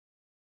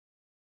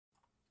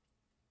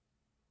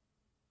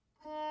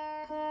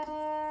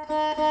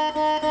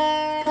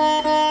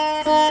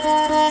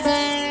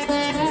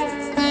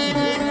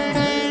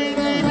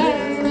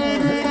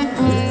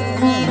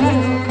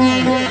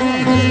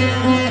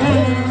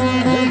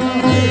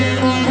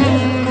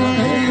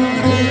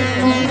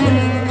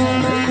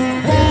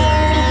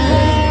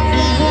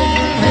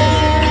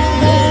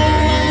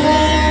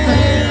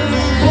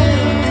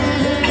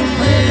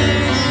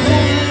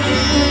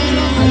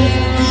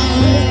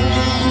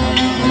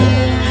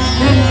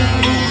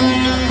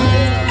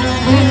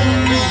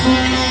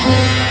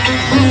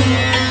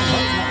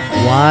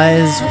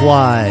Eyes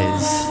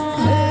Wise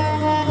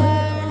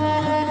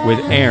with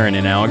Aaron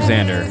and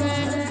Alexander.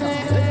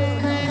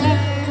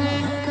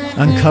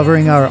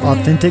 Uncovering our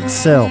authentic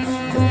self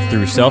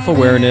through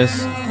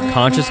self-awareness,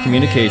 conscious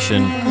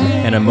communication,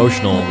 and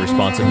emotional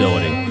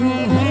responsibility.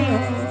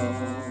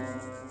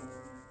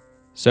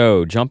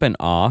 So, jumping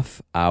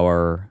off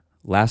our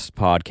last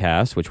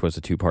podcast, which was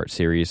a two-part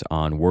series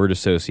on word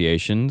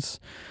associations,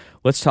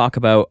 let's talk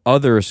about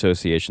other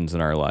associations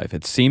in our life.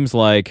 It seems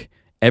like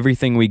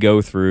everything we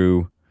go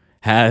through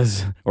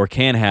has or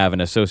can have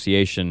an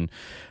association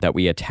that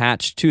we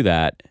attach to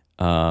that.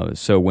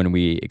 So when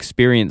we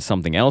experience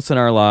something else in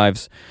our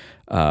lives,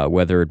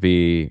 whether it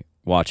be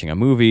watching a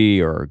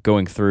movie or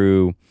going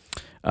through,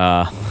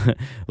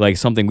 like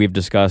something we've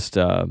discussed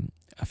a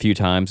few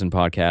times in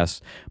podcasts,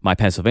 my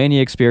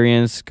Pennsylvania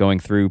experience, going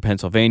through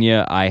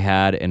Pennsylvania, I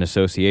had an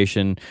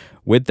association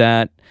with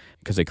that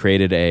because it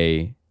created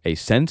a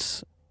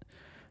sense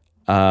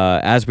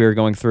as we were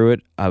going through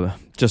it,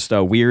 just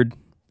a weird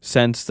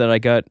sense that I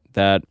got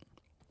that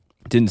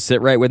didn't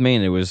sit right with me,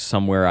 and it was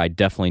somewhere I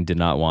definitely did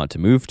not want to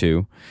move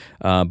to.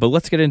 But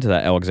let's get into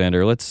that,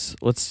 Alexander. Let's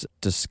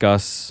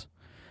discuss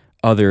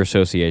other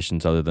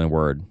associations other than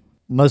word.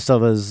 Most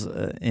of us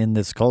in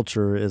this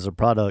culture is a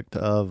product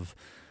of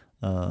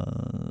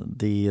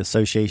the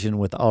association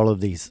with all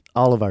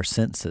of our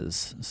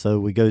senses. So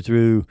we go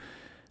through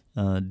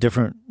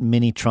different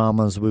mini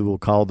traumas, we will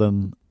call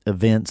them,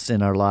 events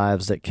in our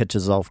lives that catch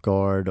us off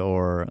guard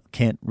or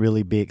can't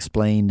really be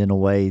explained in a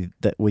way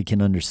that we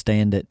can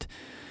understand it.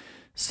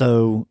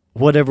 So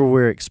whatever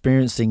we're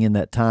experiencing in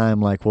that time,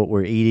 like what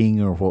we're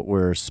eating or what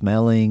we're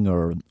smelling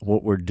or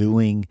what we're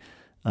doing,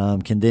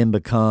 can then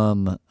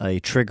become a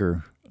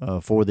trigger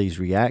for these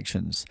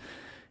reactions.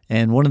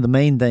 And one of the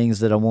main things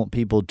that I want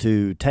people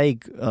to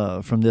take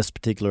from this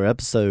particular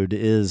episode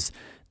is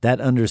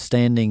that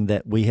understanding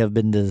that we have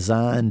been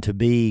designed to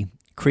be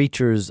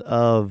creatures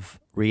of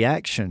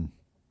reaction.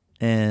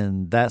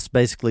 And that's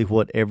basically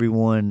what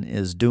everyone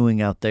is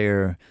doing out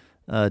there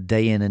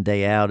day in and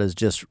day out, is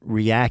just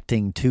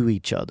reacting to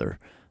each other,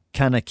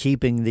 kind of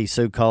keeping the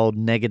so-called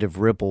negative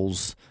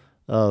ripples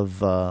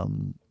of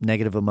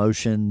negative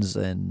emotions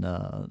and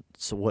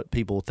so what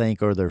people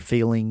think are their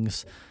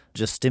feelings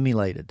just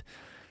stimulated.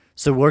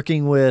 So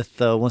working with,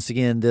 once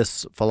again,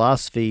 this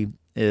philosophy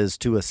is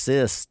to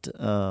assist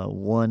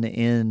one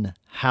in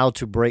how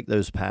to break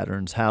those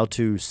patterns, how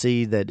to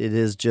see that it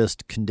is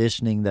just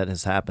conditioning that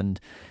has happened,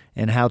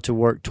 and how to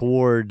work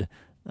toward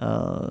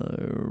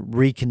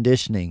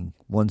reconditioning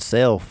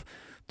oneself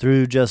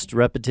through just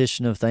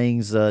repetition of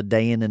things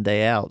day in and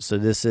day out. So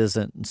this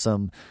isn't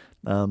some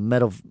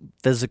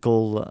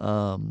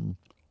metaphysical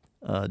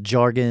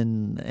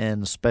jargon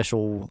and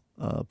special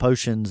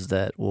potions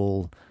that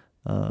will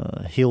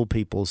heal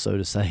people, so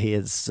to say.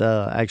 It's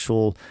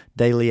actual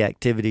daily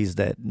activities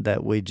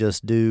that we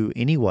just do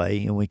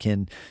anyway, and we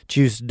can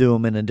choose to do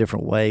them in a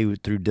different way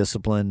through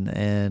discipline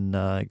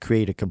and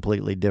create a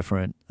completely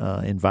different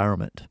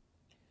environment.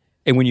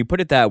 And when you put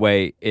it that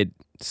way, it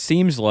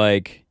seems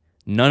like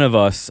none of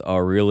us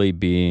are really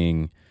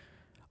being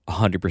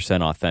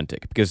 100%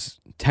 authentic,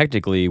 because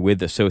technically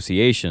with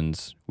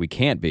associations, we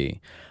can't be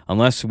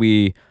unless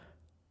we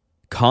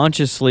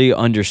consciously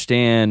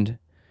understand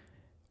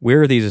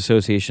where these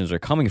associations are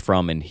coming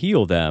from and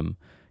heal them.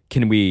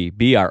 Can we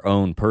be our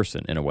own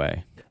person in a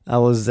way? I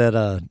was at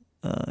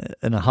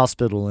in a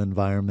hospital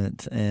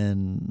environment,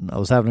 and I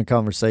was having a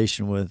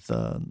conversation with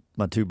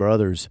my two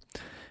brothers,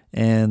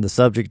 and the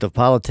subject of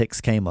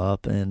politics came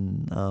up,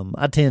 and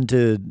I tend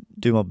to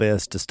do my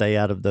best to stay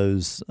out of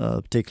those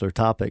particular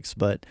topics,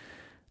 but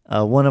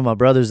one of my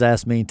brothers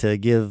asked me to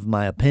give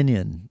my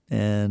opinion,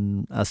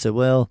 and I said,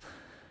 well,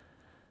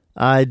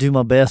 I do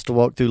my best to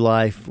walk through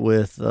life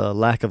with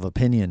lack of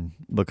opinion,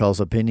 because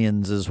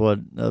opinions is what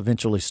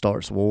eventually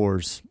starts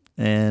wars.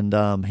 And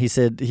he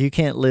said, you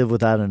can't live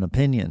without an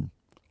opinion.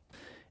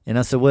 And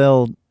I said,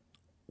 well,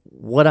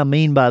 what I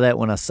mean by that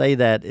when I say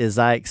that is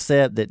I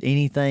accept that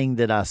anything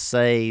that I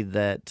say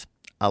that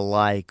I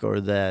like or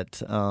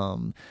that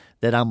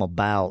that I'm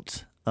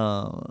about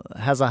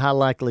has a high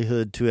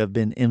likelihood to have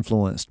been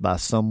influenced by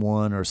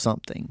someone or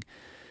something.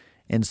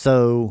 And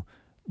so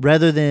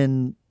rather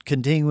than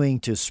continuing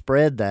to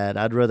spread that,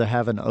 I'd rather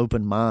have an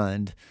open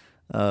mind,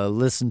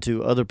 listen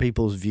to other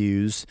people's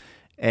views,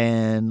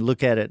 and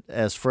look at it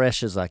as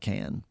fresh as I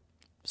can.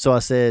 So I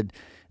said,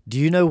 do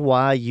you know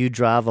why you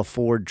drive a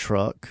Ford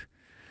truck?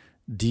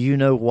 Do you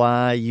know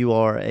why you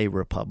are a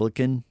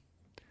Republican?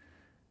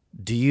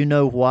 Do you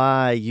know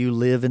why you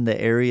live in the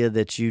area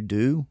that you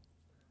do?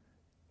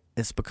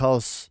 It's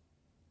because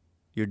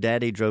your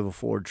daddy drove a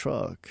Ford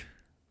truck,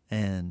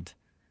 and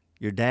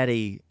your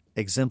daddy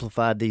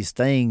exemplified these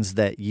things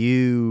that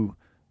you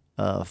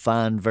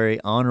find very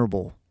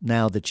honorable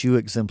now that you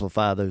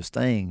exemplify those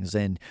things,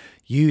 and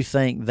you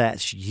think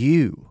that's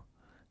you.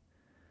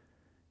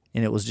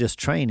 And it was just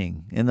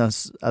training. And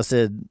I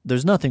said,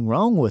 there's nothing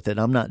wrong with it.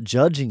 I'm not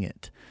judging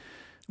it.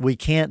 We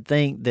can't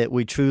think that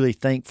we truly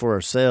think for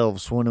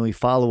ourselves when we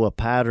follow a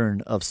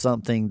pattern of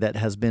something that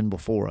has been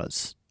before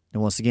us.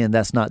 And once again,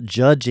 that's not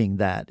judging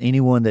that.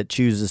 Anyone that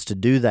chooses to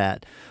do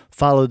that,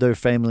 follow their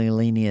family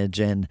lineage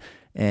and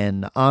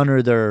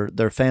honor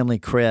their family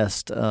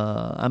crest,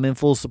 I'm in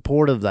full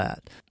support of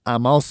that.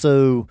 I'm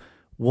also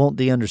want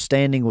the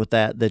understanding with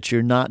that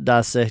you're not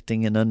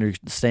dissecting and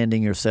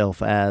understanding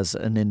yourself as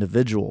an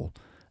individual.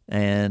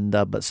 And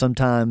but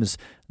sometimes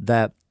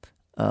that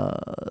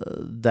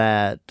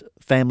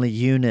family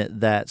unit,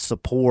 that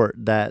support,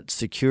 that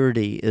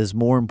security is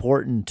more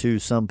important to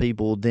some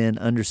people than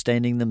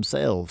understanding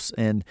themselves.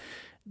 And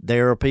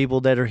there are people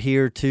that are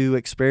here to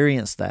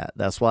experience that.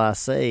 That's why I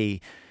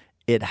say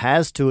it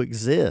has to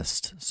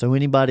exist. So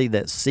anybody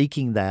that's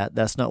seeking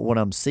that's not what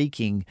I'm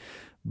seeking.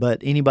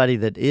 But anybody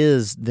that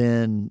is,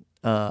 then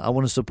I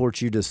want to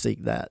support you to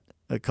seek that,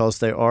 because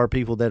there are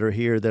people that are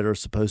here that are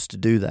supposed to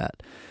do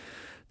that.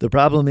 The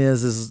problem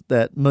is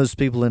that most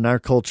people in our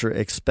culture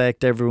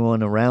expect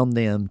everyone around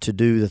them to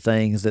do the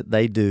things that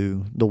they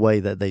do the way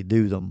that they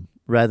do them,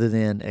 rather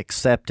than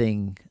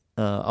accepting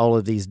all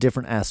of these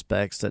different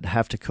aspects that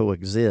have to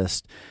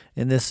coexist.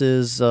 And this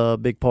is a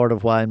big part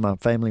of why in my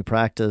family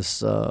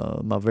practice,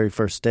 my very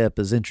first step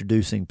is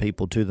introducing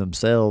people to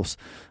themselves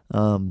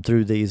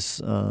through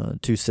these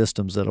two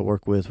systems that I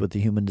work with the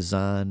Human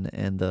Design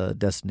and the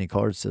Destiny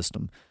Card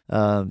system.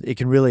 It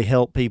can really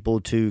help people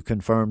to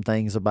confirm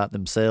things about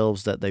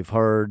themselves that they've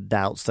heard,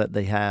 doubts that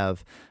they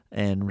have,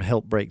 and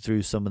help break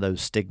through some of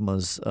those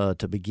stigmas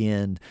to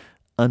begin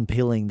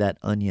unpeeling that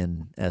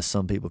onion, as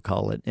some people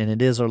call it. And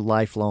it is a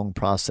lifelong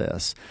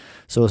process.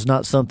 So it's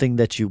not something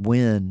that you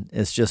win.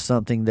 It's just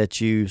something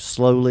that you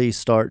slowly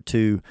start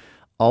to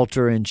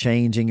alter and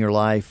change in your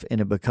life, and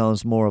it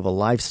becomes more of a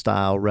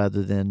lifestyle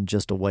rather than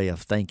just a way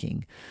of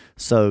thinking.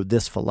 So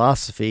this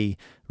philosophy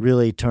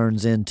really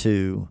turns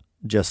into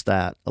just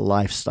that, a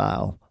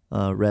lifestyle,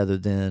 rather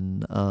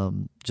than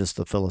just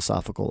the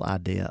philosophical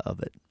idea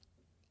of it.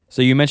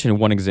 So you mentioned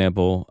one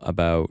example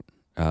about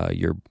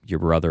your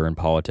brother in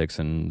politics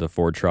and the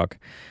Ford truck.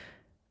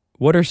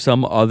 What are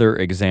some other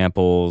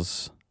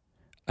examples?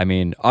 I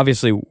mean,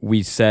 obviously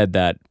we said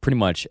that pretty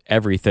much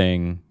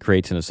everything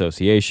creates an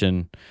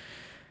association.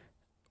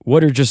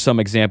 What are just some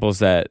examples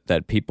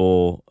that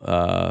people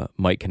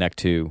might connect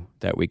to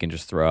that we can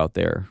just throw out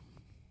there?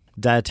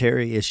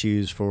 Dietary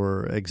issues,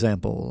 for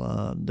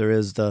example. There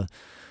is the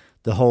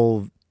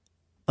whole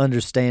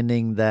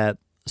understanding that,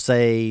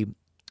 say,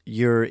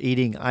 you're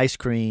eating ice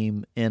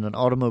cream in an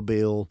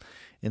automobile,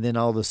 and then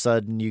all of a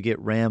sudden you get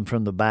rammed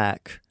from the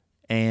back,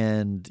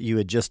 and you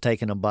had just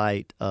taken a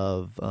bite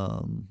of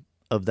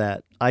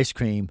that ice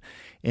cream,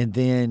 and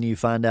then you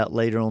find out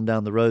later on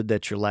down the road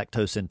that you're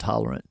lactose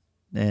intolerant,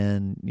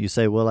 and you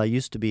say, "Well, I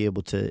used to be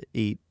able to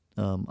eat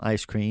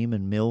ice cream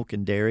and milk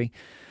and dairy."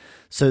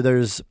 So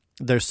there's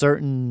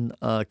certain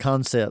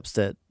concepts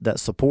that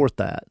support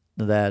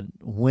that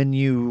when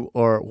you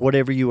or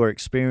whatever you are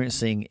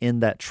experiencing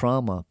in that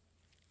trauma,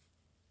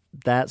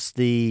 that's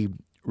the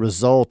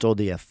result or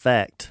the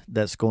effect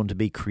that's going to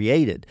be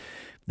created.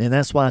 And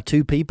that's why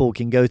two people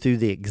can go through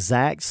the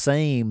exact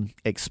same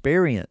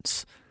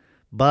experience,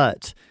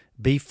 but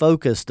be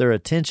focused their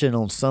attention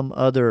on some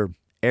other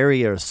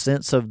area or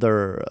sense of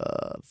their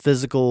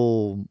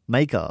physical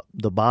makeup,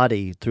 the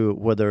body, through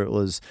whether it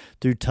was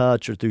through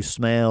touch or through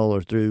smell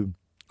or through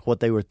what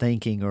they were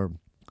thinking. Or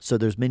so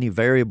there's many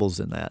variables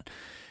in that.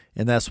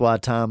 And that's why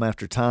time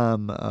after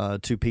time,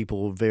 two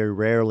people very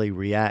rarely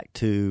react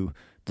to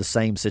the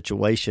same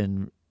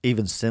situation,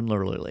 even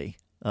similarly,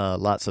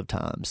 lots of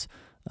times.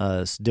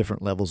 It's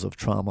different levels of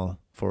trauma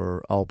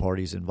for all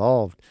parties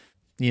involved.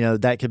 You know,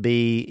 that could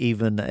be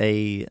even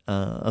a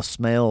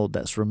smell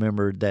that's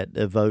remembered that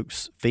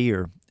evokes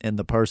fear, and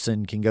the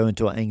person can go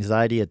into an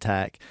anxiety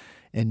attack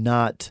and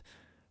not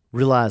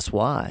realize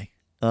why,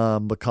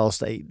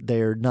 because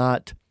they're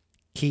not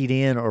keyed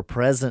in or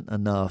present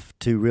enough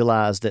to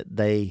realize that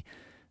they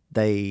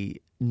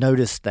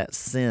noticed that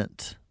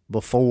scent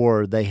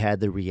before they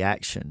had the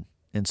reaction.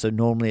 And so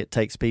normally it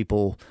takes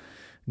people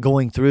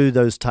going through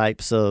those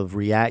types of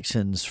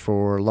reactions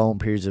for long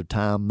periods of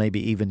time, maybe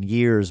even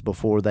years,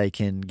 before they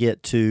can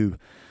get to,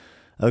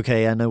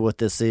 okay, I know what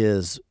this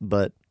is,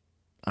 but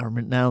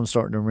now I'm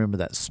starting to remember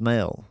that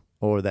smell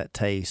or that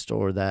taste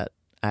or that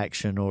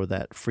action or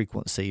that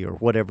frequency or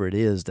whatever it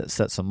is that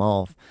sets them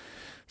off.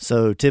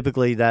 So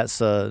typically that's,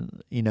 from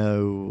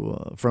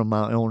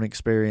my own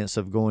experience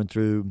of going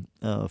through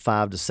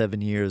 5 to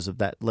 7 years of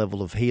that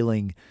level of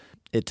healing,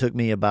 it took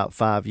me about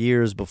 5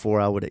 years before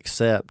I would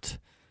accept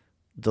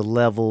the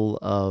level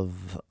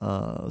of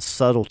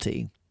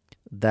subtlety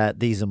that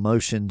these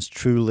emotions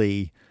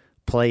truly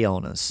play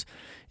on us.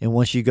 And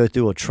once you go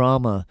through a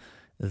trauma,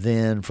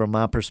 then from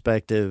my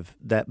perspective,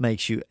 that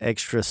makes you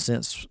extra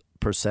sense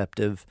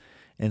perceptive.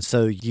 And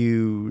so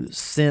you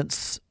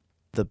sense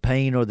the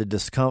pain or the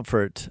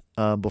discomfort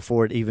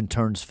before it even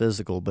turns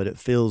physical, but it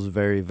feels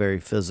very, very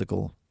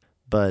physical,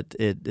 but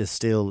it is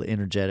still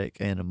energetic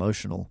and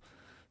emotional.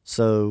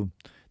 So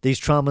these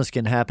traumas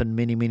can happen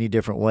many, many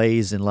different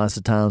ways, and lots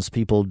of times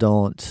people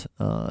don't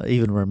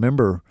even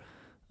remember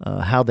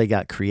how they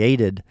got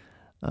created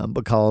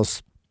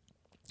because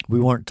we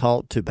weren't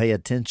taught to pay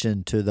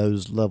attention to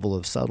those level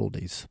of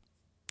subtleties.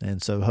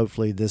 And so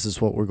hopefully this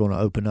is what we're going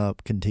to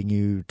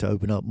continue to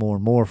open up more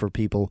and more for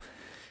people,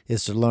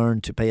 is to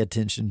learn to pay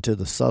attention to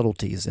the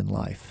subtleties in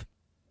life.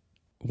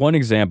 One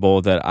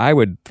example that I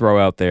would throw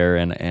out there,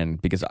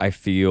 and because I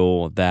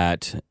feel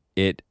that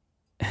it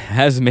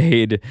has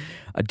made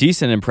a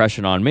decent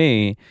impression on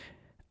me,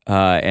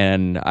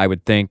 and I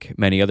would think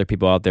many other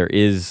people out there,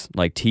 is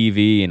like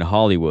TV and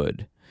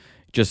Hollywood.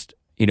 Just,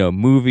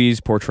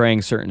 movies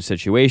portraying certain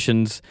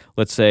situations.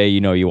 Let's say,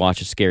 you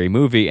watch a scary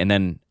movie, and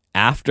then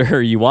after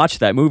you watch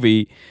that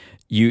movie,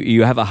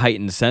 you have a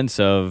heightened sense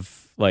of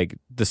like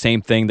the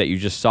same thing that you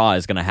just saw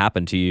is going to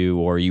happen to you,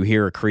 or you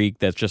hear a creak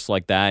that's just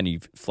like that and you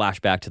flash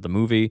back to the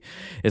movie.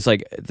 It's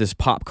like this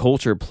pop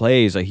culture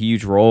plays a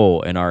huge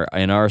role in our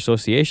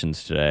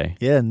associations today.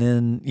 Yeah, and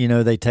then,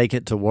 they take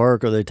it to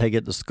work or they take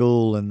it to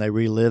school and they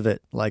relive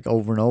it like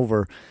over and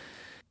over.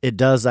 It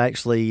does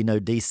actually,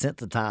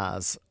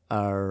 desensitize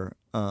our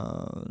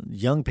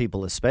young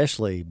people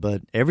especially,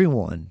 but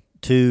everyone,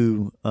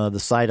 to the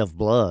sight of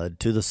blood,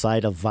 to the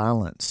sight of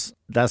violence.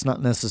 That's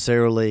not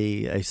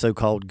necessarily a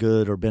so-called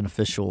good or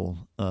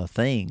beneficial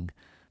thing,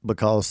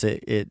 because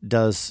it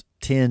does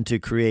tend to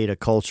create a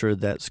culture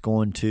that's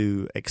going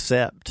to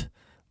accept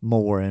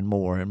more and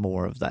more and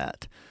more of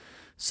that.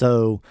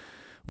 So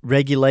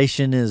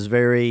regulation is a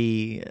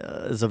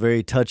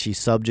very touchy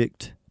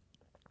subject,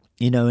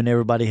 and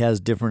everybody has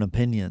different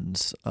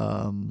opinions.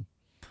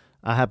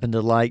 I happen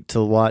to like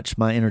to watch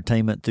my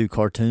entertainment through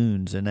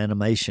cartoons and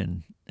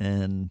animation,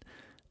 and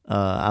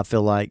I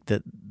feel like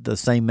that the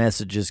same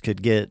messages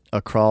could get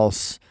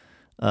across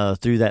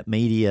through that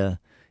media,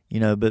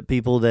 but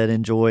people that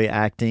enjoy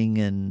acting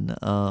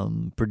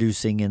and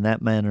producing in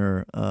that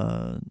manner,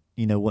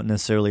 wouldn't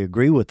necessarily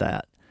agree with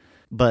that.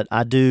 But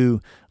I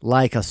do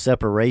like a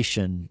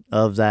separation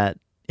of that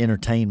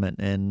entertainment,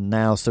 and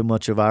now so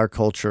much of our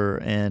culture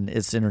and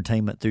its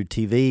entertainment through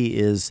TV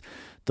is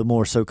the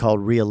more so-called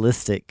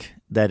realistic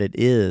that it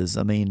is.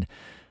 I mean,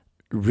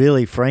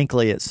 really,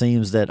 frankly, it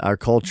seems that our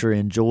culture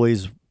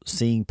enjoys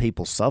seeing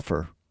people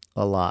suffer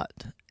a lot.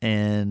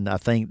 And I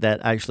think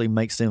that actually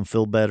makes them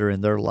feel better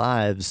in their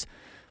lives,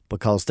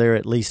 because they're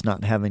at least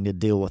not having to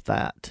deal with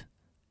that.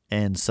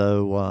 And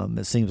so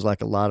it seems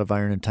like a lot of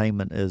our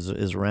entertainment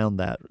is around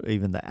that,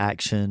 even the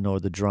action or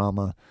the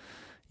drama,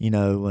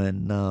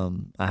 and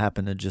I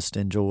happen to just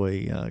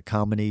enjoy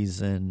comedies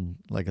and,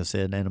 like I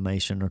said,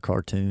 animation or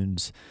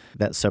cartoons,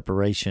 that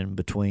separation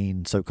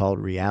between so-called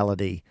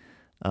reality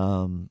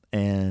and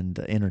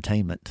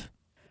entertainment.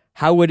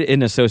 How would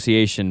an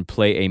association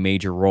play a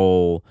major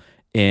role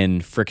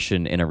in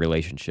friction in a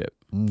relationship,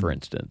 for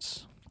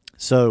instance?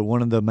 So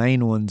one of the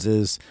main ones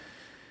is,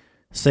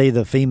 say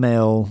the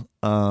female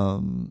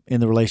in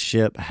the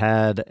relationship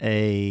had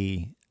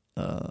a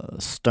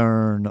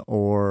stern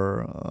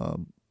or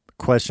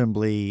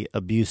questionably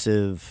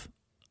abusive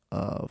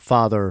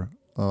father,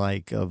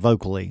 like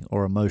vocally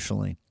or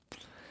emotionally.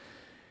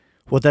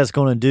 What that's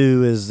going to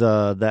do is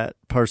that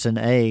person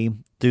A,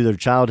 through their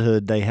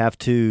childhood, they have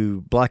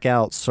to block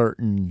out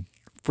certain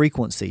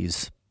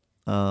frequencies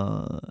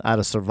out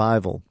of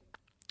survival.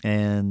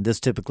 And this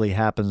typically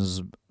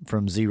happens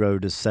from 0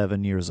 to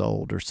 7 years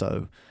old or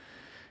so.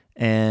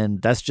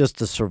 And that's just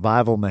the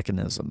survival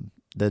mechanism.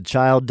 The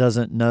child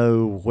doesn't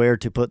know where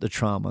to put the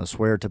traumas,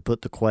 where to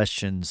put the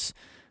questions,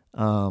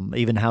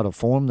 even how to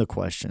form the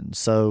questions.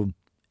 So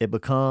it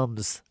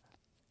becomes,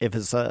 if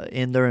it's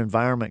in their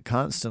environment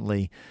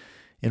constantly,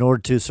 in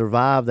order to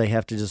survive, they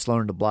have to just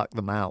learn to block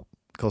them out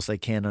because they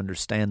can't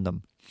understand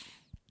them.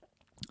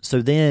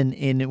 So then,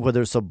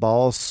 whether it's a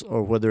boss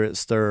or whether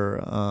it's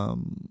their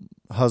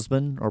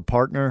husband or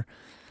partner,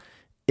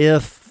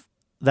 if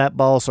that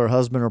boss or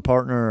husband or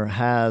partner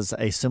has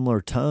a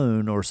similar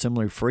tone or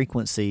similar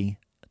frequency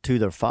to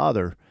their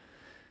father,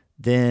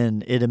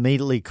 then it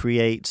immediately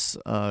creates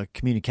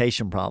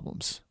communication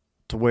problems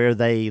to where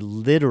they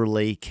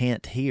literally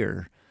can't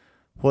hear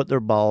what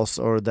their boss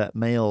or that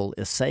male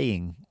is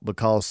saying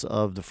because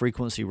of the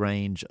frequency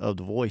range of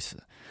the voice.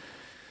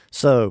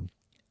 So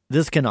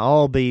this can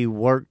all be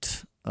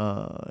worked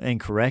and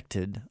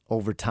corrected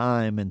over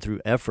time and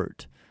through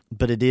effort.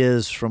 But it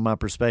is, from my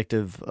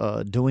perspective,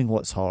 doing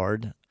what's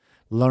hard,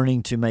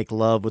 learning to make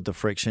love with the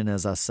friction,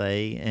 as I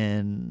say,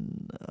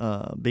 and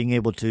being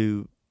able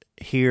to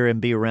hear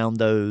and be around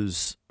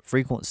those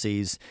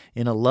frequencies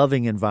in a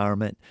loving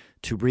environment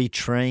to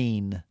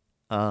retrain.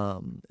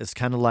 It's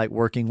kind of like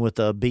working with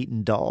a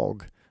beaten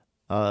dog.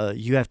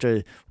 You have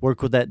to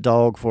work with that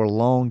dog for a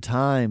long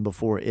time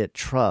before it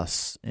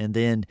trusts. And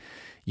then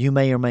you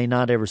may or may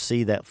not ever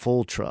see that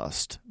full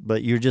trust,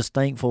 but you're just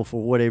thankful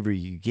for whatever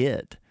you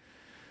get.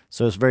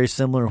 So it's very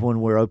similar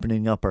when we're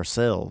opening up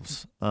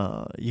ourselves.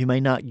 You may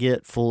not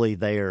get fully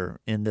there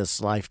in this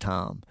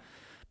lifetime,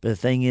 but the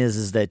thing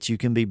is that you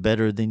can be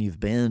better than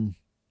you've been,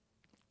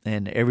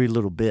 and every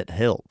little bit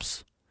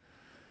helps.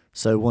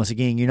 So once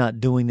again, you're not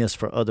doing this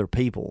for other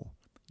people.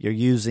 You're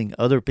using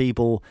other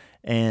people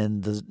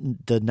and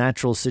the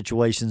natural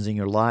situations in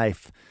your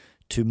life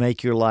to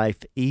make your life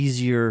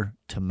easier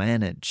to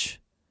manage.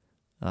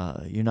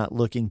 You're not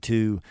looking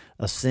to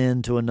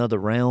ascend to another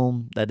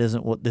realm. That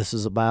isn't what this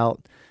is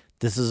about.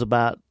 This is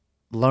about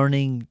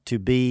learning to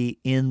be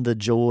in the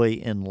joy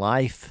in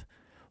life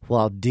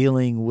while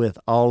dealing with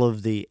all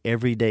of the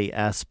everyday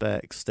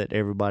aspects that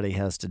everybody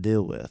has to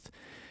deal with,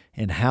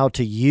 and how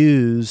to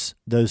use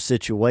those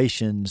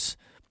situations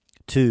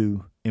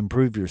to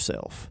improve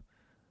yourself.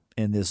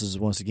 And this is,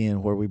 once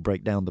again, where we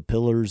break down the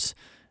pillars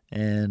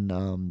and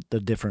the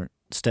different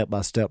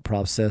step-by-step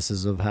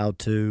processes of how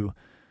to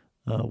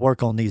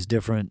work on these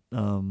different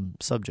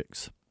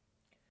subjects.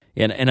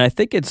 And I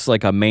think it's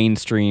like a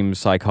mainstream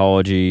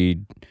psychology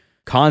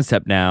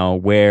concept now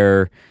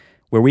where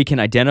we can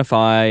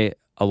identify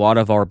a lot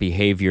of our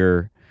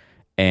behavior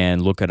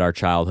and look at our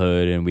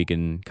childhood, and we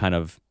can kind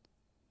of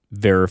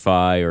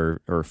verify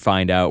or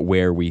find out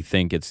where we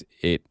think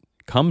it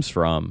comes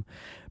from.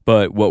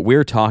 But what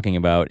we're talking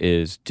about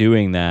is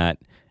doing that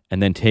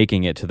and then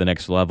taking it to the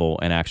next level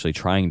and actually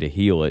trying to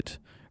heal it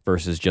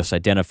versus just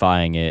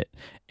identifying it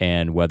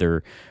and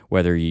whether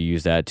you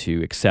use that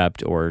to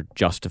accept or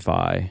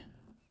justify.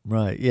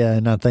 Right. Yeah,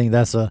 and I think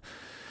that's a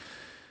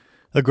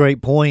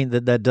great point,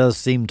 that does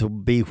seem to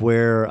be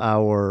where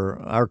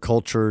our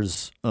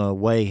culture's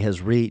way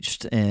has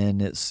reached,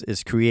 and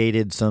it's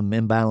created some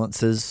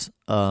imbalances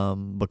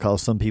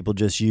because some people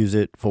just use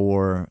it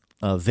for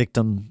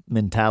victim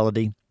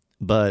mentality,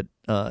 but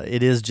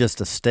it is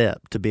just a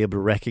step to be able to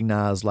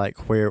recognize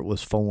like where it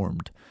was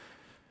formed.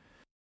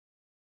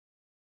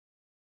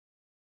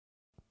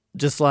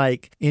 Just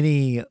like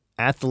any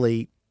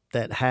athlete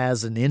that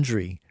has an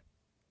injury,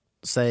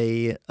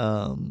 say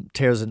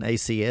tears an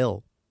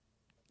ACL,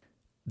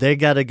 they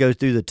got to go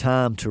through the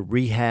time to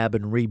rehab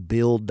and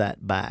rebuild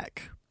that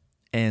back.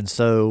 And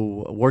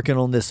so working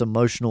on this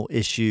emotional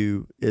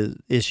issues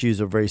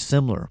are very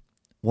similar.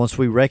 Once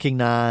we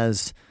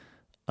recognize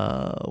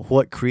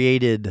what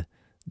created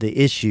the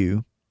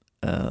issue,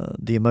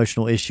 the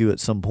emotional issue at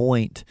some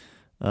point,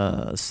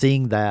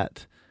 seeing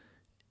that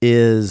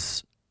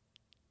is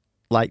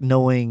like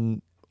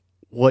knowing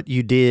what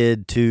you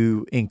did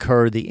to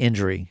incur the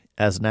injury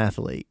as an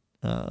athlete,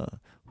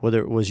 whether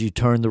it was you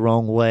turned the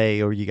wrong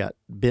way or you got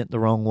bent the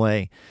wrong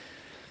way.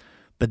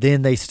 But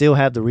then they still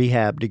have the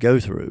rehab to go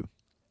through.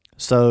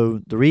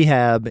 So the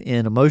rehab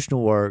in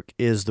emotional work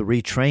is the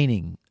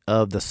retraining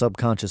of the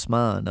subconscious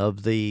mind,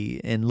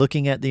 and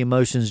looking at the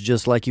emotions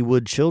just like you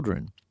would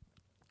children.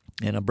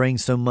 And I bring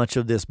so much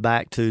of this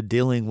back to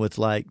dealing with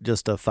like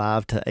just a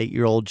 5 to 8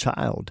 year old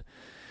child.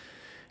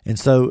 And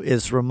so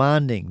it's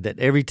reminding that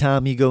every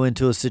time you go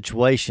into a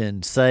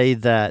situation, say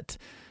that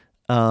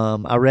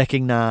I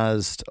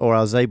recognized, or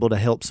I was able to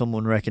help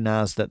someone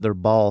recognize that their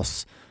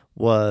boss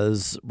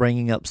was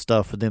bringing up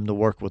stuff for them to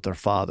work with their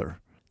father.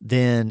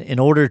 Then in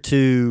order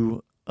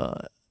to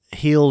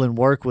heal and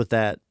work with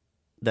that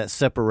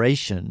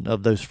separation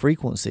of those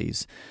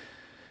frequencies,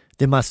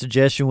 then my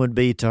suggestion would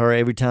be to her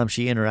every time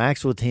she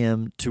interacts with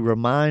him to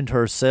remind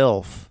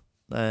herself,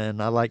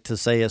 and I like to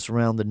say it's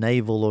around the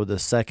navel or the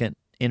second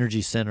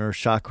energy center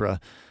chakra.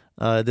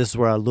 This is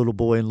where our little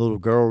boy and little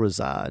girl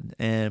reside.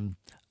 And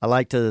I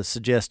like to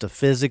suggest to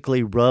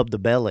physically rub the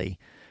belly,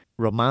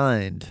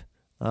 remind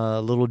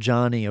little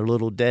Johnny or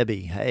little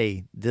Debbie,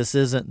 hey, this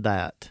isn't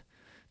that.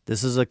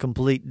 This is a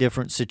complete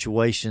different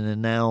situation,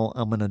 and now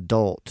I'm an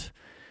adult,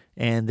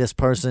 and this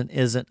person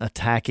isn't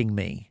attacking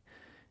me.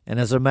 And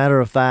as a matter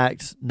of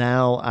fact,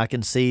 now I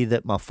can see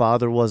that my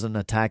father wasn't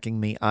attacking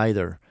me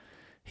either.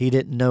 He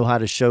didn't know how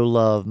to show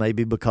love,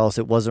 maybe because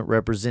it wasn't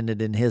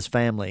represented in his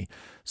family.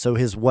 So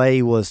his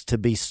way was to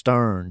be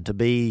stern, to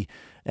be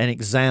an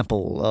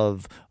example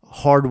of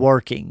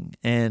hardworking.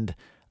 And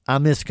I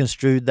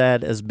misconstrued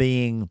that as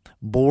being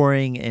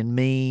boring and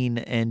mean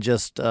and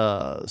just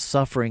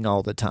suffering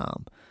all the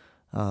time.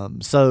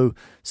 So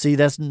see,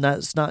 that's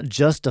not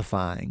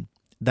justifying.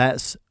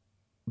 That's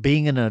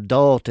being an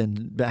adult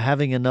and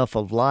having enough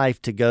of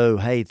life to go,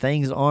 hey,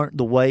 things aren't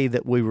the way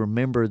that we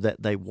remember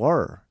that they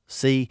were.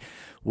 See,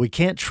 we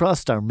can't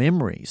trust our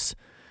memories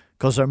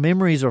because our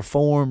memories are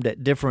formed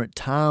at different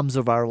times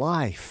of our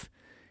life.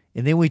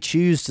 And then we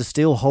choose to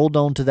still hold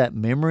on to that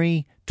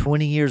memory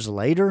 20 years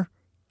later.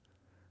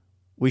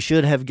 We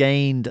should have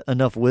gained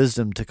enough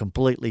wisdom to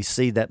completely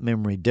see that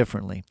memory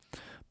differently.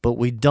 But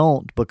we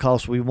don't,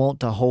 because we want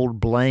to hold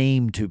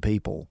blame to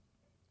people.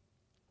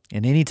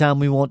 And anytime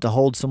we want to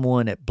hold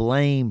someone at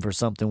blame for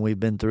something we've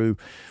been through,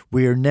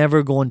 we are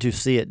never going to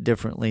see it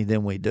differently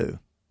than we do.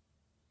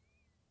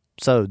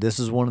 So this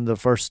is one of the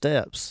first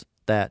steps,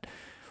 that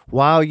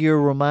while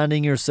you're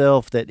reminding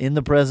yourself that in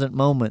the present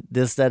moment,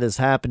 this that is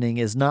happening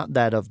is not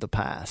that of the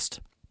past.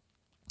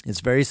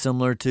 It's very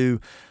similar to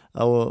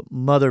a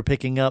mother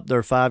picking up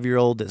their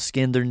 5-year-old that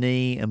skinned their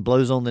knee and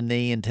blows on the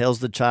knee and tells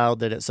the child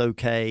that it's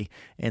okay.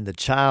 And the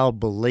child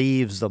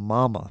believes the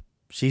mama.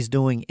 She's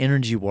doing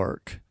energy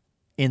work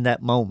in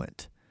that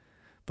moment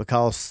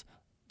because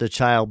the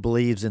child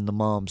believes in the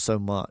mom so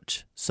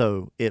much.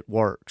 So it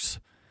works.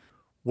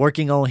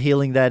 Working on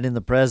healing that in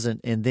the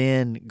present and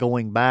then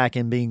going back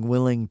and being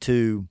willing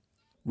to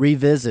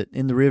revisit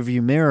in the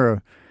rearview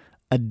mirror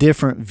a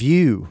different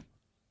view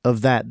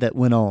of that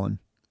went on.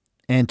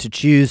 and to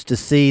choose to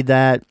see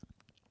that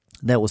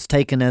was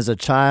taken as a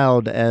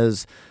child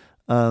as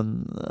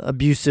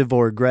abusive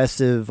or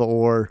aggressive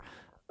or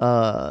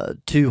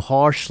too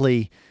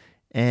harshly.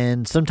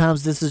 And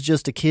sometimes this is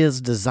just a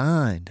kid's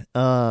design.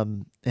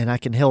 And I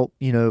can help,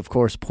 of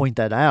course, point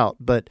that out.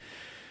 But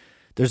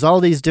there's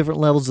all these different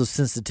levels of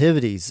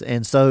sensitivities.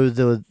 And so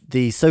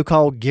the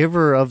so-called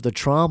giver of the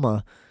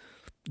trauma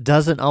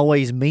doesn't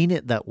always mean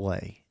it that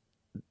way.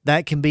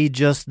 That can be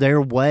just their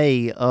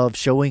way of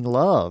showing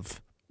love,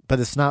 but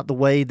it's not the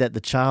way that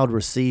the child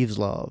receives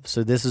love.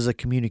 So this is a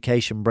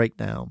communication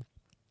breakdown.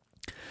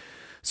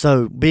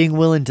 So being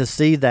willing to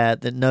see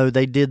that no,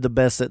 they did the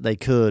best that they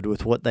could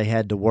with what they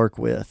had to work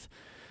with.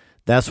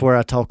 That's where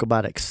I talk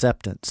about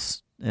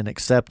acceptance. And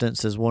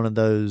acceptance is one of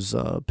those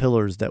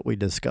pillars that we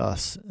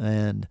discuss.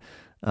 And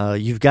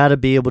you've got to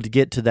be able to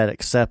get to that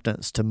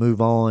acceptance to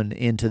move on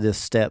into this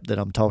step that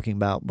I'm talking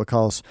about,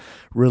 because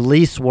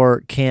release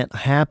work can't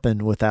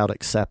happen without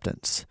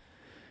acceptance.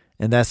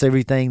 And that's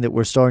everything that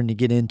we're starting to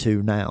get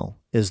into now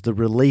is the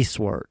release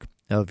work.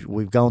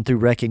 We've gone through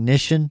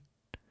recognition.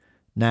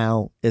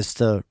 Now it's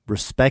the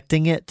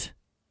respecting it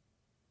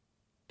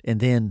and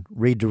then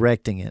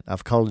redirecting it.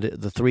 I've called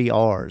it the 3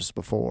 R's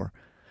before.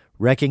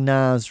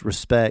 Recognize,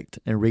 respect,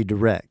 and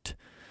redirect.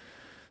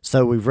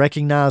 So we've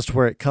recognized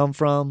where it come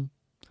from.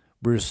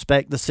 We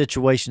respect the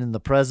situation in the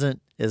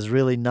present is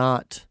really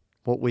not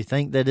what we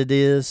think that it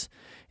is.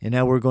 And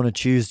now we're going to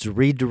choose to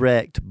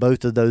redirect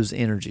both of those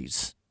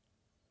energies.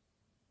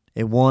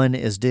 And one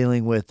is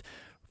dealing with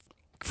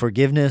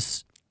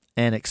forgiveness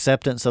and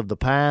acceptance of the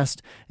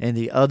past, and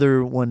the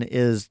other one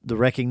is the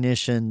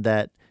recognition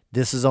that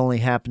this is only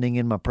happening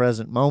in my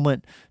present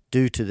moment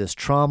due to this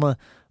trauma.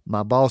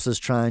 My boss is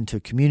trying to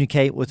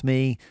communicate with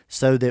me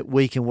so that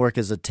we can work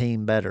as a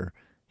team better.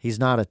 He's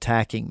not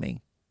attacking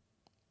me.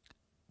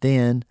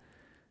 Then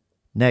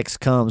next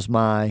comes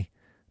my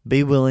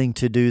be willing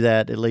to do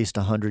that at least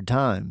 100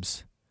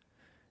 times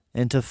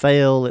and to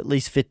fail at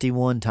least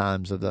 51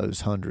 times of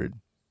those 100.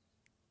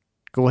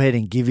 Go ahead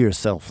and give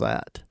yourself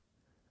that.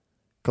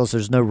 Because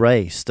there's no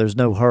race, there's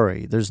no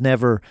hurry, there's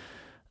never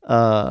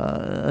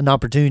an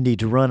opportunity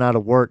to run out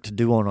of work to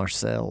do on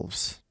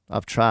ourselves.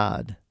 I've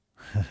tried.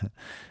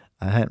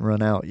 I hadn't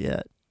run out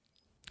yet.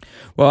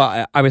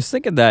 Well, I was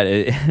thinking that,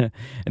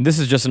 and this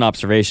is just an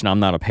observation, I'm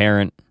not a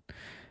parent,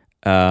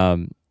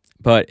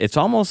 but it's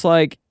almost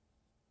like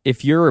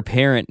if you're a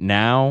parent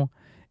now,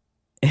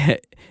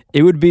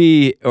 it would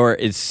be, or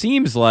it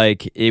seems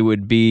like it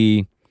would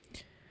be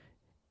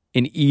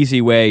an easy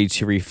way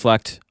to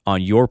reflect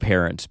on your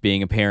parents,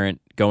 being a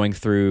parent, going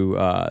through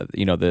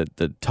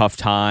the tough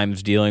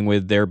times, dealing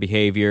with their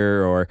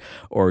behavior,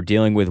 or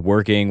dealing with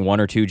working 1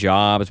 or 2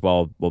 jobs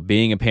while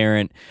being a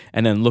parent,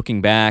 and then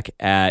looking back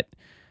at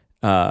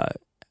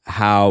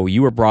how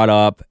you were brought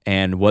up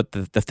and what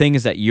the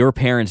things that your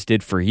parents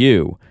did for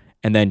you,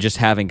 and then just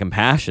having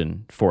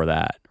compassion for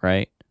that,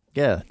 right?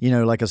 Yeah,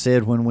 like I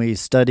said, when we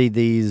study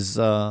these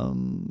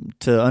to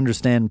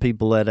understand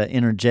people at an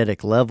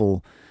energetic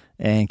level,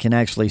 and can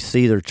actually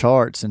see their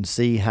charts and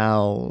see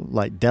how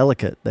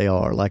delicate they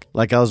are.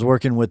 Like I was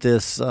working with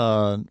this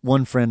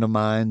one friend of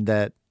mine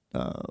that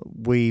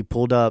we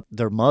pulled up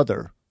their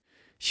mother.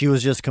 She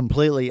was just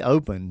completely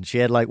open. She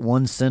had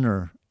one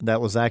center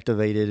that was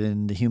activated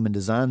in the human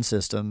design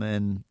system,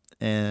 and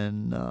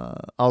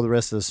all the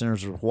rest of the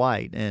centers were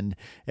white. And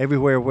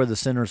everywhere where the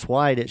center's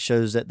white, it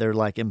shows that they're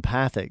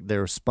empathic.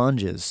 They're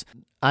sponges.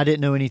 I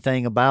didn't know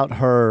anything about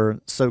her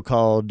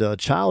so-called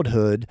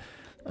childhood.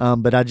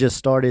 But I just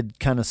started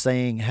kind of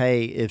saying,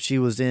 hey, if she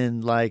was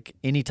in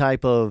any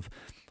type of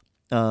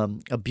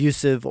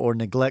abusive or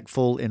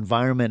neglectful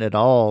environment at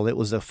all, it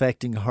was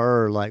affecting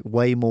her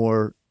way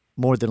more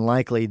than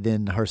likely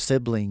than her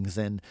siblings.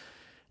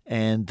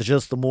 And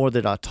just the more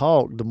that I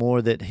talked, the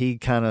more that he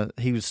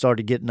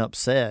started getting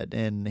upset,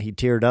 and he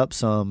teared up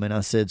some. And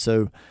I said,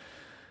 so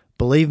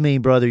believe me,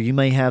 brother, you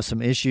may have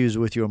some issues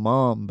with your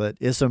mom, but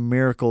it's a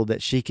miracle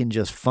that she can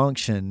just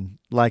function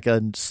like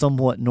a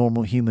somewhat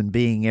normal human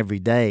being every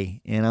day.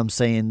 And I'm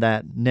saying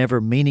that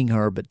never meaning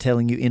her, but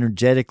telling you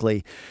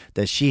energetically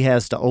that she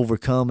has to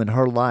overcome in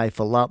her life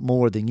a lot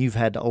more than you've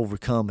had to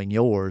overcome in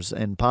yours,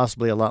 and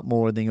possibly a lot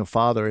more than your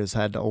father has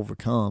had to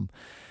overcome.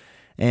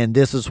 And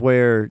this is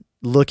where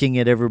looking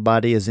at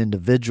everybody as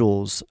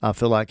individuals, I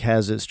feel like,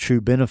 has its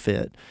true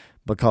benefit.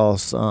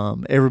 Because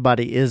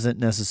everybody isn't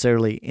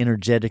necessarily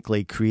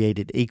energetically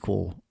created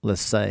equal, let's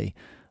say.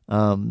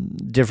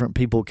 Different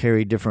people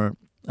carry different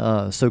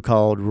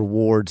so-called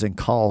rewards and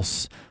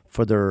costs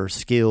for their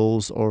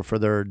skills or for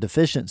their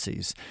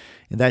deficiencies.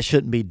 And that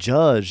shouldn't be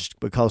judged,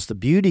 because the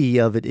beauty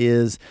of it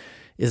is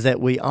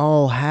that we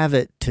all have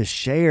it to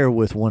share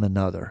with one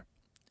another.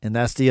 And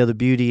that's the other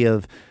beauty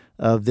of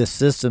this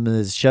system,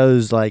 is it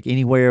shows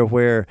anywhere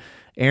where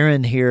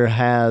Aaron here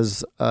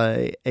has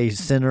a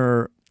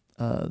center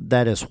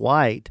that is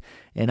white,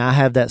 and I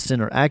have that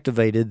center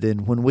activated, then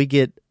when we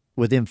get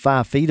within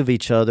 5 feet of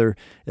each other,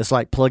 it's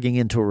like plugging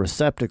into a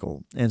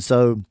receptacle. And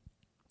so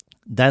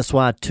That's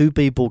why two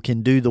people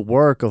can do the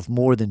work of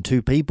more than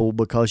two people,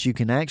 because you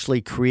can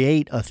actually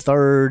create a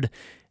third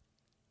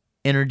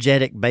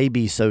energetic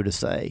baby, so to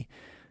say,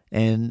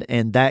 and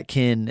that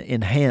can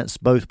enhance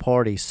both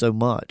parties so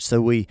much.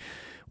 So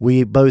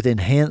we both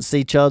enhance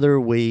each other.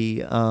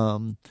 We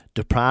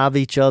deprive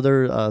each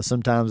other.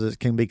 Sometimes it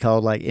can be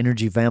called like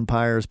energy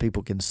vampires.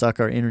 People can suck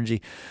our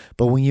energy.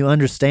 But when you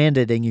understand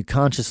it and you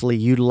consciously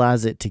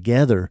utilize it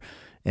together,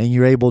 and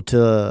you're able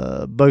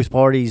to, both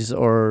parties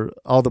or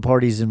all the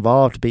parties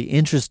involved, be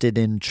interested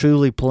in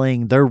truly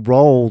playing their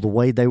role the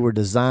way they were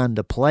designed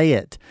to play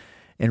it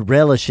and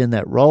relish in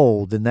that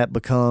role, then that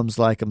becomes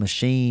like a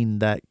machine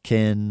that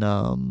can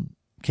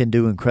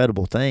do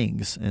incredible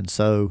things. And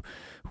so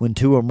when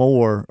two or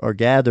more are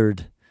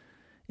gathered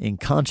in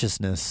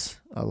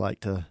consciousness, I like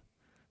to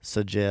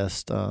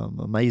suggest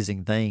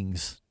amazing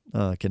things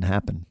can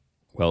happen.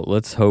 Well,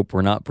 let's hope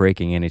we're not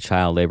breaking any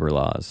child labor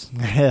laws.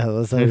 Yeah,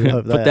 let's hope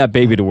that. Put that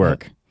baby to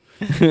work.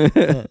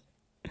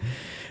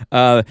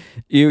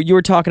 You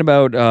were talking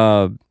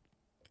about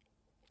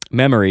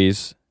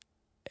memories,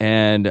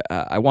 and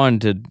I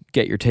wanted to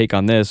get your take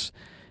on this.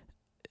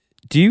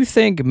 Do you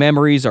think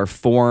memories are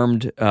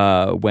formed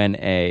when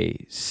a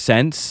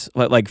sense,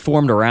 like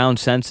formed around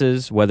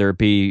senses, whether it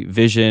be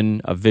vision,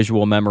 a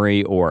visual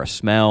memory, or a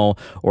smell,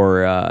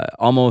 or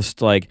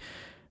almost like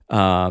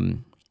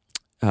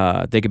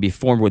they could be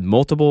formed with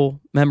multiple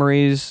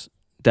memories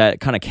that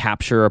kind of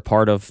capture a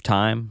part of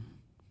time?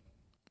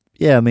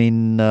 Yeah, I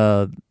mean,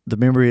 the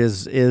memory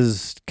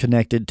is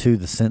connected to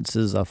the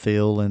senses, I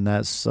feel, and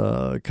that's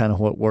kind of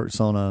what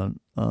works on a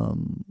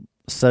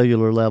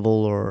cellular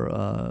level,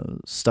 or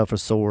stuff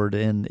is stored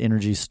and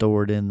energy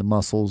stored in the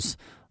muscles,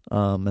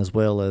 as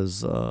well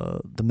as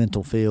the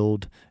mental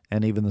field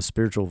and even the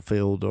spiritual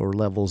field or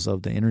levels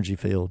of the energy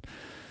field.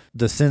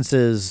 The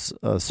senses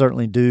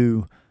certainly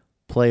do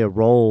play a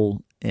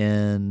role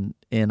in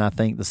I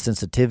think the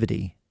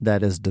sensitivity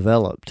that is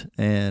developed,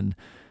 and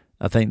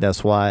I think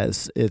that's why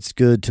it's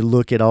good to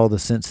look at all the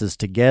senses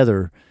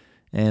together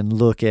and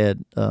look at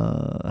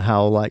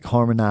how like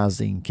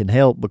harmonizing can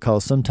help,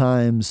 because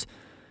sometimes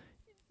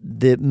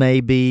it may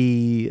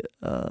be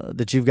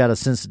that you've got a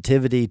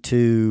sensitivity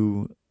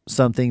to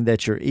something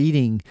that you're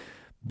eating,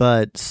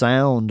 but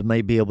sound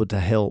may be able to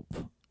help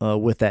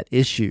with that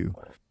issue.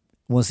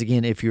 Once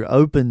again, if you're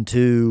open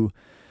to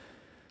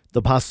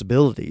the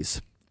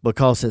possibilities,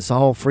 because it's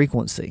all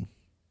frequency.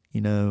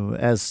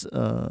 As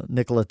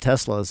Nikola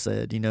Tesla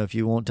said, if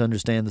you want to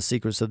understand the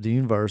secrets of the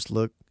universe,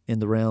 look in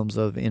the realms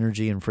of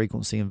energy and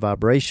frequency and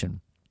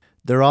vibration.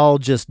 They're all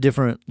just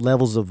different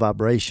levels of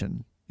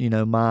vibration.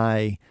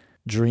 My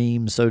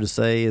dream, so to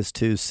say, is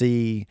to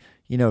see,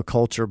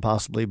 culture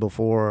possibly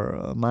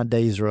before my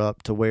days are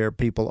up, to where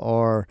people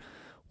are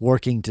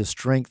working to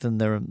strengthen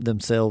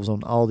themselves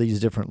on all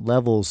these different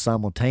levels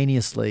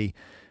simultaneously,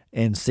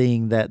 and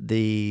seeing that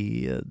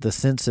the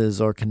senses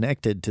are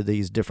connected to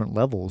these different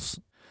levels.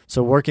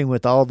 So working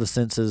with all the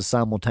senses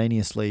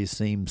simultaneously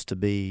seems to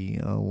be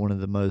one of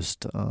the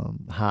most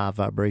high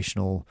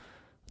vibrational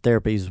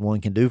therapies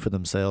one can do for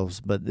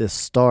themselves. But this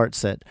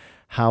starts at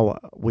how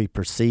we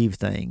perceive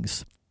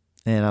things.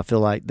 And I feel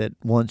like that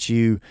once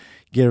you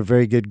get a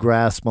very good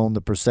grasp on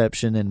the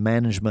perception and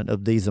management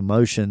of these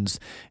emotions,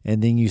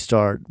 and then you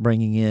start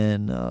bringing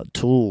in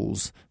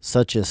tools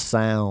such as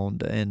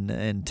sound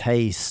and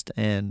taste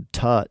and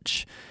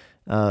touch,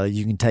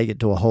 you can take it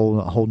to a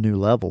whole new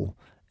level.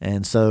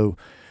 And so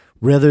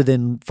rather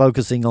than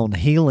focusing on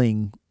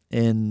healing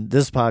in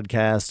this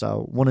podcast, I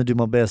want to do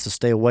my best to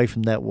stay away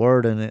from that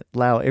word and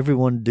allow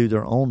everyone to do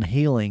their own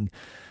healing,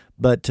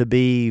 but to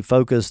be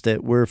focused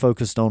that we're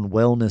focused on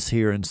wellness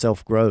here and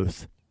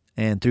self-growth.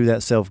 And through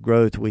that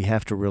self-growth, we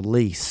have to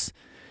release.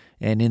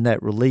 And in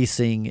that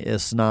releasing,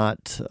 it's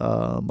not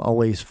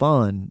always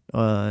fun,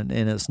 and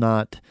it's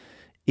not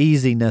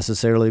easy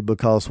necessarily,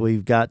 because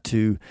we've got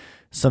to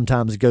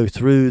sometimes go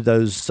through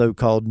those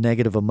so-called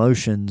negative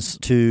emotions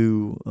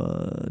to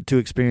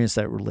experience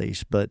that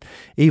release. But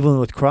even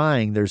with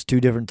crying, there's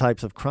two different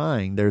types of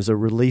crying. There's a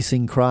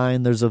releasing cry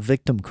and there's a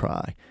victim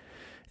cry.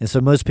 And so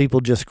most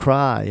people just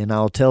cry, and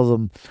I'll tell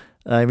them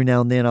every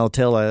now and then, I'll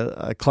tell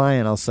a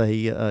client, I'll say,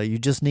 you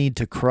just need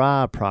to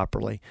cry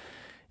properly.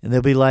 And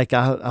they'll be like,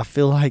 I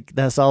feel like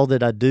that's all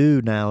that I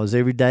do now is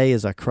every day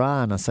is I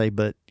cry. And I say,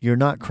 but you're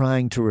not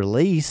crying to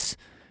release.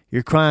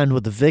 You're crying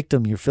with the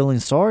victim. You're feeling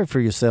sorry for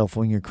yourself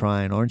when you're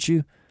crying, aren't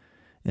you?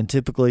 And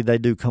typically they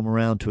do come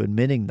around to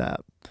admitting that.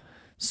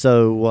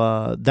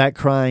 So that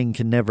crying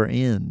can never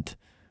end.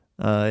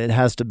 It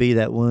has to be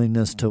that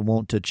willingness to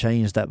want to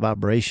change that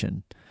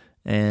vibration.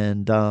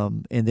 And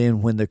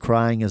then when the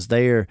crying is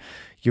there,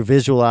 you're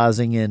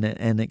visualizing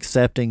and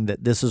accepting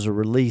that this is a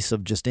release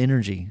of just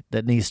energy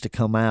that needs to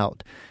come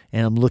out.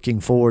 And I'm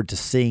looking forward to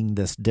seeing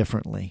this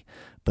differently.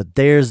 But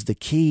there's the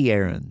key,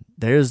 Aaron.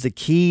 There's the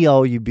key,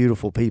 all you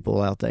beautiful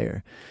people out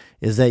there,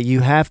 is that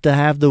you have to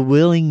have the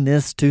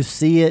willingness to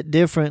see it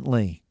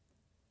differently.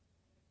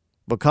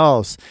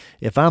 Because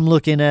if I'm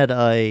looking at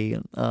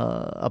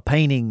a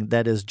painting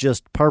that is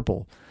just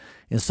purple,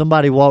 and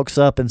somebody walks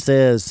up and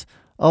says,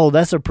 oh,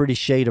 that's a pretty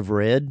shade of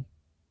red.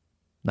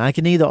 And I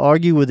can either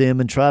argue with them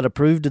and try to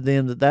prove to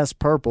them that that's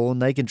purple,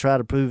 and they can try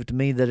to prove to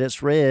me that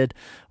it's red,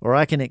 or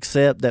I can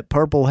accept that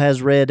purple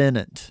has red in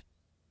it.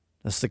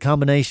 That's the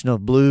combination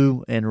of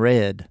blue and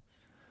red.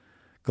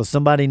 Because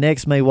somebody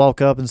next may walk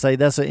up and say,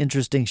 that's an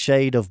interesting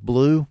shade of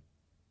blue.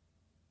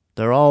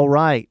 They're all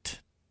right.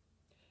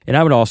 And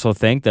I would also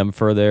thank them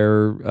for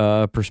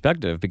their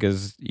perspective,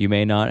 because you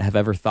may not have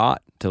ever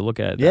thought to look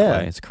at it that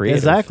way. It's creative.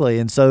 Exactly.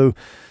 And so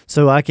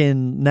I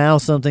can, now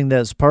something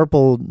that's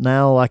purple,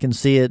 now I can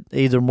see it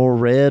either more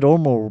red or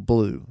more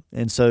blue.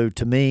 And so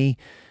to me,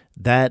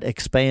 that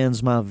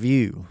expands my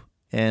view.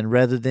 And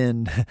rather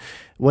than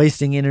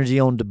wasting energy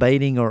on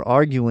debating or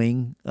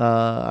arguing,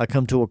 I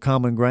come to a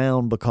common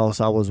ground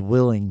because I was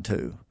willing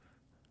to.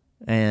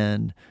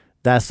 And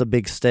that's a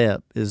big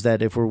step, is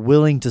that if we're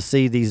willing to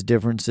see these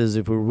differences,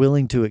 if we're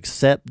willing to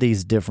accept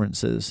these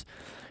differences,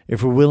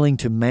 if we're willing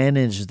to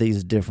manage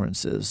these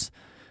differences,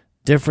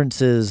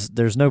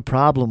 there's no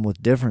problem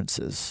with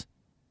differences.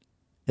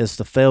 It's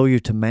the failure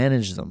to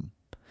manage them.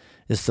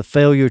 It's the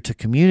failure to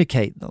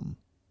communicate them.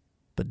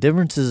 But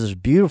differences is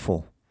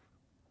beautiful.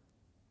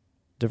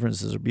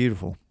 Differences are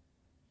beautiful.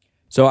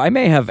 So I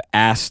may have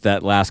asked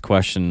that last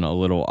question a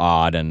little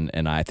odd, and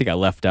I think I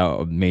left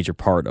out a major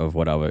part of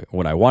what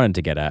I wanted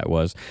to get at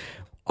was,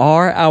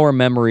 are our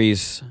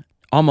memories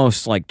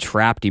almost like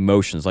trapped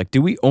emotions? Like, do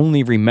we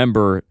only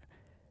remember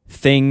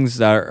things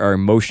that are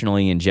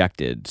emotionally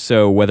injected?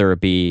 So whether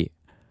it be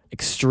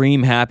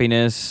extreme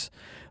happiness,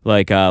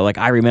 like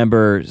I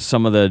remember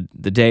some of the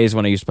days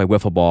when I used to play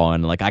wiffle ball,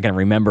 and like I can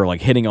remember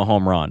like hitting a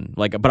home run,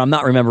 like, but I'm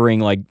not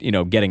remembering like, you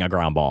know, getting a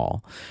ground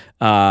ball,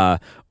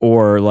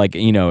 or like,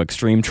 you know,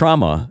 extreme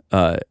trauma.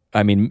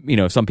 I mean, you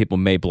know, some people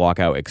may block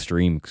out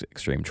extreme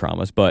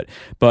traumas, but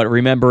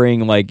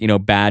remembering like, you know,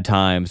 bad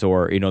times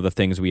or, you know, the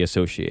things we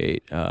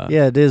associate.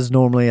 Yeah, it is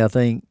normally, I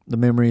think the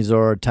memories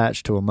are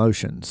attached to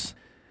emotions.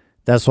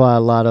 That's why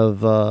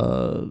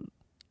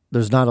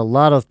there's not a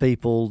lot of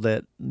people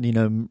that, you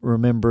know,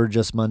 remember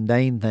just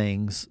mundane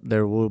things.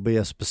 There will be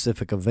a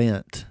specific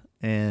event.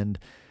 And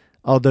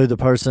although the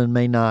person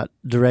may not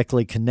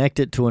directly connect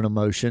it to an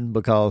emotion,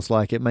 because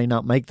like it may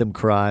not make them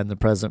cry in the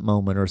present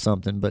moment or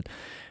something. But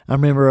I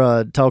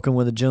remember talking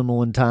with a gentleman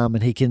one time,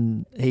 and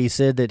he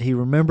said that he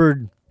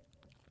remembered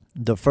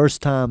the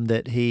first time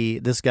that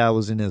this guy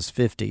was in his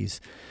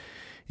 50s.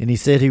 And he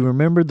said he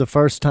remembered the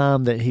first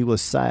time that he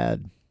was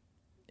sad.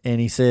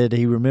 And he said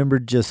he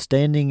remembered just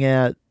standing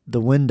at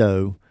the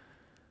window,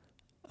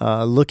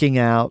 looking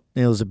out.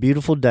 It was a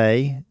beautiful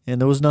day,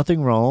 and there was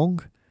nothing wrong.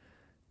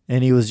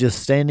 And he was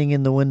just standing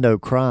in the window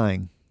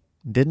crying.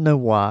 Didn't know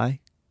why.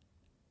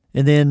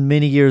 And then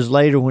many years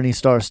later, when he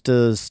starts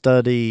to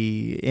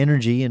study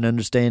energy and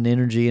understand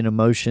energy and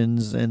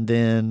emotions, and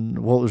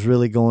then what was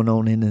really going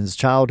on in his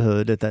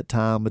childhood at that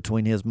time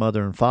between his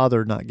mother and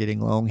father not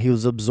getting along, he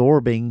was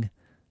absorbing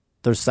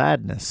their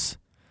sadness.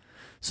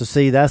 So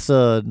see, that's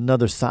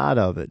another side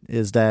of it,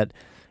 is that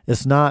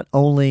it's not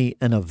only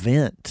an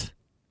event.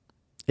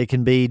 It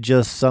can be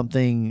just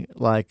something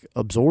like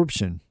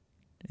absorption.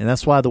 And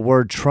that's why the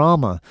word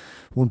trauma,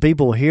 when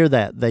people hear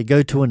that, they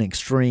go to an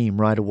extreme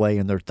right away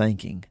in their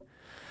thinking.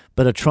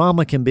 But a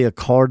trauma can be a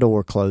car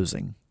door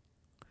closing.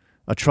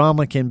 A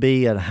trauma can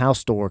be a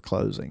house door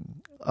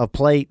closing. A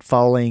plate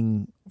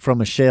falling from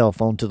a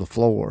shelf onto the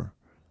floor.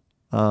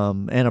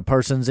 And a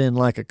person's in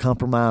like a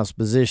compromised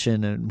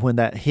position, and when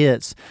that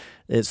hits,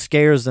 it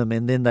scares them,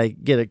 and then they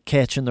get a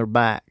catch in their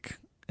back.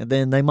 And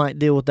then they might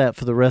deal with that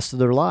for the rest of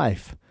their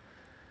life.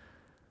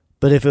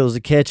 But if it was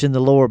a catch in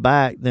the lower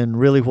back, then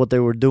really what they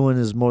were doing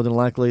is more than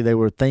likely they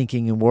were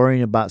thinking and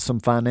worrying about some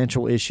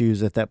financial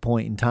issues at that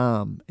point in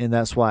time. And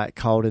that's why it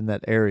caught in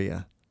that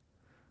area.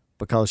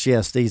 Because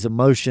yes, these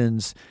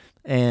emotions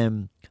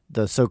and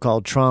the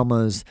so-called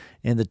traumas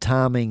and the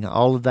timing,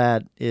 all of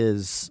that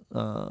is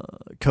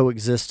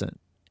coexistent.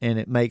 And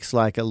it makes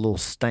like a little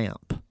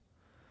stamp.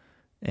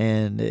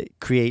 And it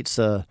creates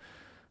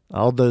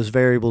all those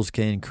variables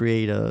can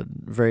create a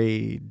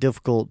very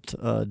difficult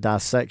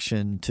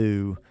dissection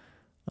to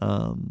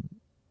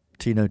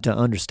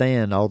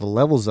understand all the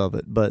levels of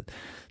it. But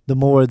the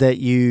more that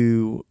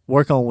you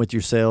work on with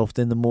yourself,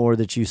 then the more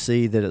that you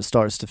see that it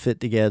starts to fit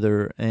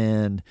together,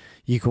 and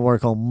you can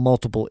work on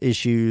multiple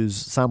issues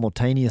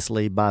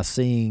simultaneously by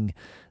seeing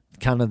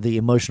kind of the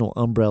emotional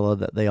umbrella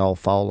that they all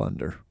fall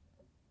under.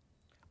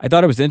 I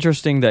thought it was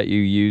interesting that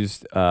you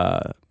used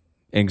an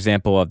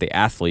example of the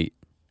athlete.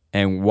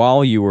 And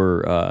while you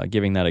were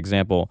giving that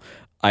example,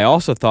 I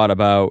also thought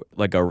about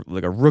like a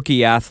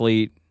rookie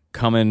athlete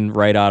coming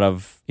right out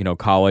of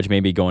college,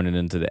 maybe going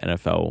into the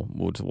NFL.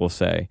 We'll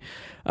say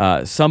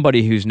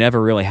somebody who's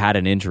never really had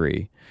an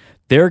injury.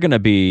 They're going to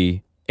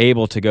be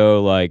able to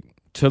go like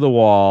to the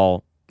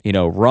wall,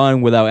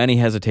 run without any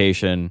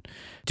hesitation,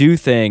 do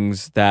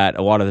things that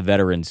a lot of the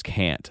veterans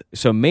can't.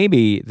 So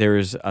maybe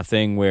there's a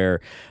thing where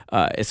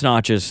it's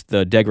not just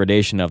the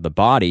degradation of the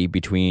body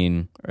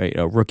between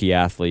rookie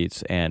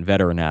athletes and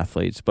veteran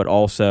athletes, but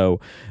also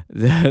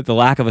the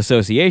lack of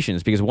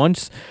associations. Because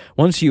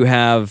once you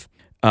have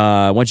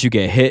once you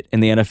get hit in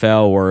the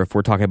NFL, or if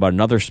we're talking about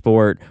another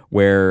sport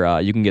where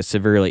you can get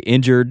severely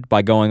injured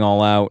by going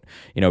all out,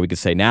 we could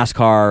say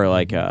NASCAR,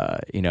 like,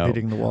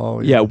 hitting the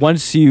wall. Yeah,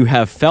 once you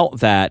have felt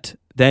that,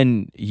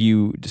 then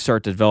you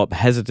start to develop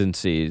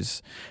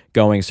hesitancies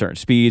going certain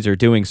speeds or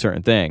doing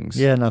certain things.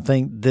 Yeah, and I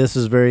think this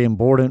is very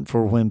important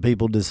for when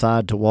people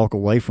decide to walk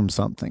away from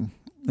something.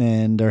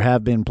 And there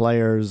have been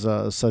players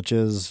such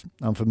as,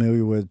 I'm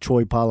familiar with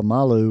Troy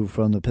Polamalu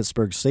from the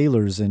Pittsburgh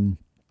Steelers, and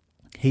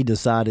he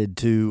decided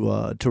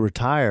to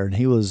retire, and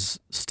he was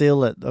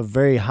still at a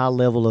very high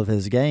level of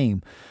his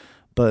game.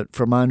 But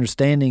from my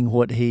understanding,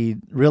 what he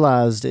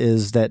realized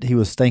is that he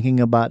was thinking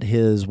about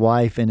his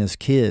wife and his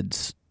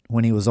kids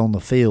when he was on the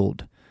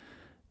field,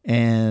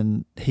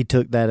 and he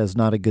took that as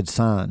not a good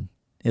sign.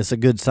 It's a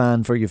good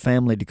sign for your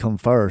family to come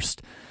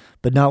first,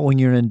 but not when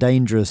you're in a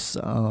dangerous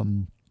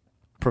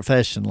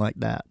profession like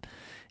that.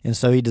 And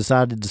so he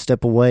decided to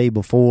step away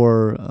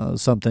before a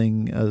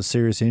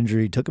serious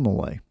injury took him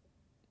away.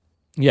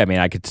 Yeah, I mean,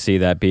 I could see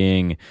that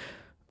being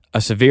a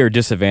severe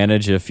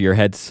disadvantage if your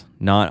head's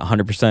not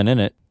 100% in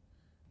it.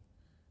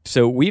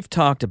 So we've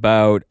talked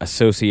about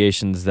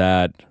associations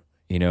that,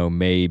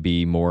 may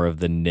be more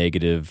of the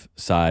negative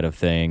side of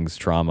things,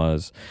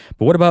 traumas.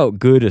 But what about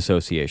good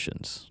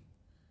associations?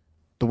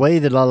 The way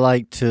that I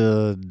like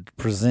to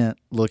present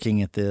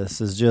looking at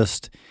this is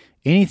just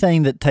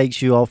anything that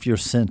takes you off your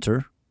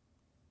center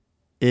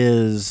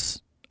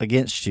is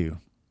against you.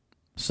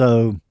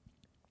 So,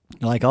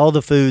 like all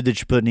the food that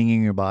you're putting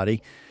in your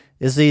body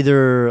is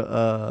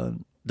either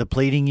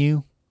depleting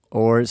you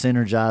or it's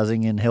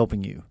energizing and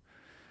helping you.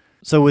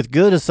 So with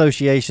good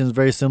associations,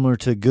 very similar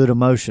to good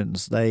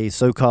emotions, they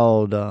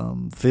so-called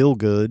feel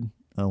good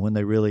when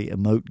they really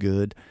emote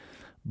good.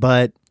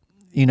 But,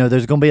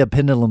 there's going to be a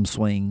pendulum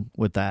swing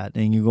with that,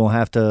 and you're going to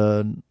have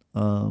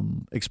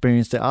to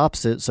experience the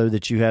opposite so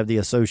that you have the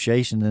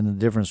association and the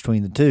difference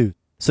between the two.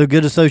 So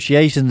good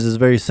associations is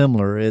very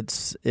similar.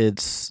 It's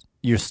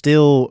you're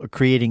still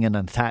creating an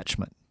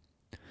attachment.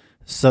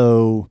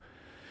 So,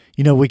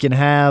 we can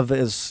have,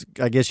 as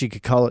I guess you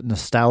could call it,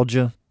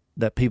 nostalgia,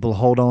 that people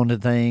hold on to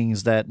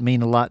things that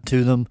mean a lot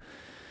to them.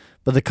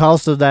 But the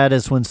cost of that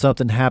is when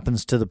something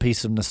happens to the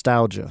piece of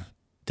nostalgia.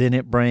 Then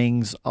it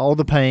brings all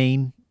the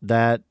pain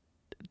that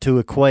to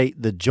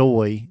equate the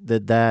joy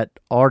that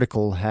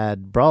article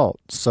had brought.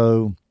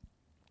 So,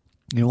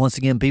 once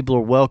again, people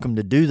are welcome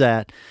to do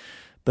that,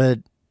 but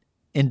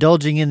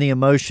indulging in the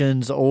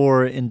emotions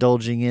or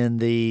indulging in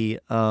the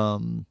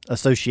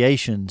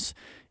associations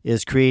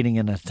is creating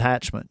an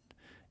attachment.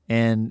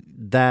 And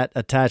that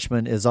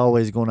attachment is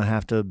always going to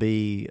have to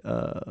be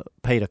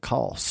paid a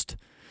cost.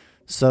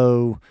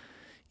 So,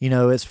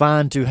 it's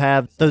fine to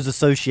have those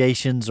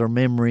associations or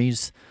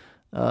memories,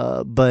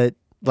 but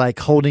like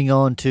holding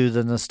on to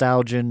the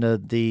nostalgia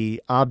and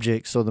the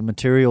objects or the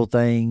material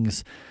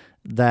things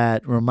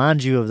that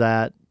remind you of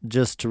that,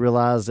 just to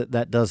realize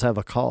that does have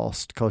a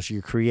cost because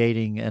you're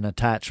creating an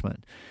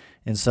attachment.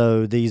 And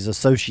so these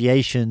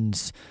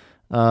associations,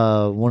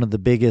 one of the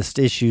biggest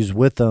issues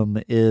with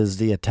them is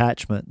the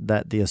attachment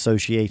that the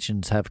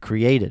associations have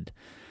created.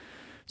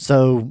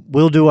 So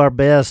we'll do our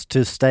best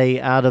to stay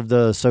out of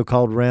the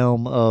so-called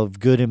realm of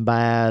good and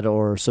bad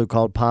or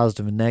so-called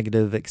positive and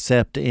negative,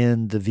 except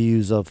in the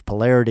views of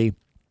polarity,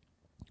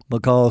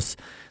 because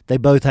they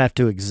both have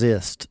to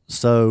exist.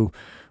 So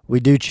we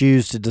do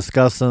choose to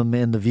discuss them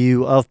in the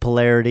view of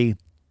polarity.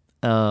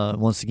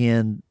 Once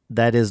again,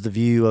 that is the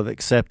view of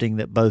accepting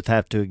that both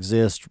have to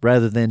exist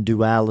rather than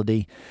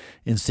duality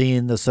and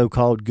seeing the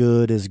so-called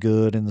good as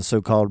good and the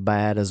so-called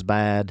bad as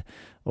bad,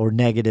 or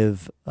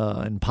negative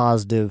and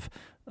positive,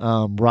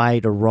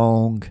 right or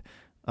wrong,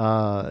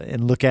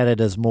 and look at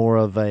it as more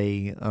of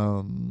a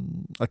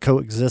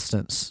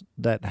coexistence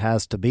that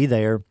has to be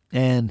there.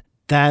 And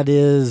that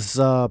is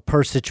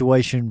per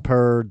situation,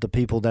 per the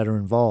people that are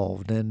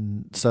involved.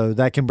 And so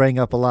that can bring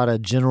up a lot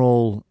of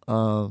general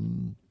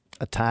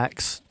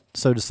attacks,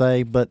 so to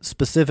say, but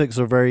specifics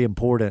are very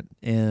important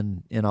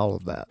in all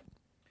of that.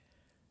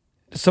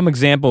 Some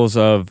examples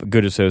of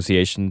good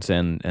associations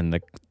and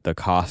the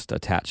cost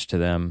attached to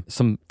them.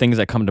 Some things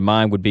that come to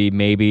mind would be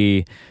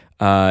maybe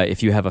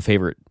if you have a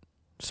favorite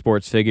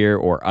sports figure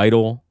or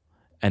idol,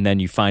 and then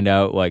you find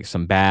out like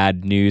some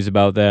bad news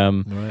about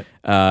them,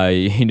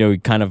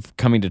 right. Kind of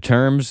coming to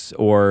terms,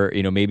 or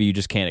maybe you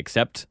just can't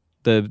accept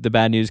the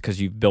bad news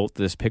because you've built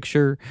this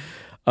picture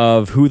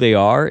of who they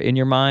are in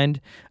your mind.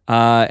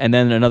 And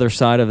then another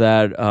side of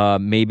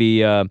that,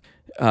 maybe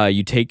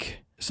you take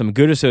some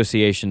good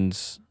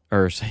associations,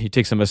 or you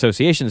take some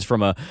associations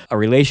from a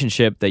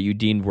relationship that you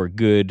deemed were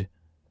good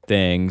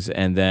things,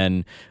 and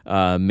then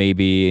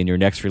maybe in your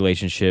next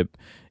relationship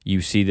you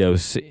see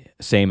those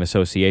same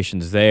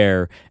associations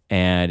there,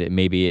 and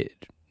maybe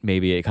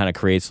it kind of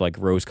creates like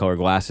rose-colored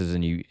glasses,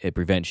 and it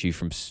prevents you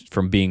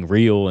from being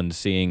real and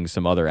seeing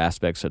some other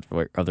aspects of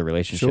the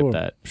relationship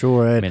that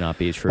may not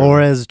be true.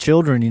 Or as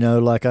children,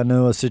 like I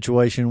know a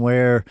situation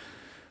where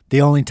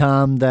the only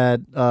time that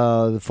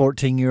the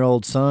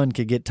 14-year-old son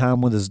could get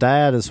time with his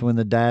dad is when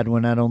the dad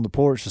went out on the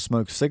porch to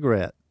smoke a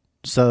cigarette.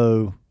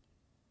 So,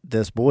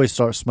 this boy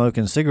starts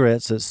smoking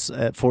cigarettes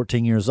at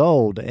 14 years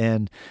old,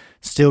 and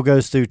still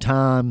goes through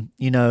time,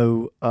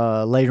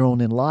 later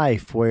on in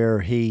life where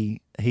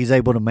he's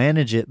able to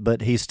manage it,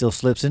 but he still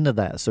slips into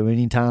that. So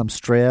anytime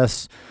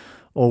stress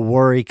or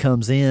worry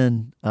comes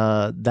in,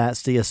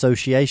 that's the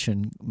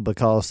association,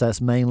 because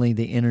that's mainly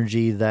the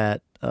energy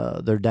that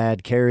their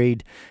dad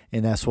carried,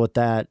 and that's what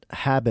that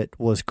habit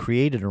was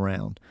created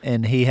around.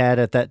 And he had,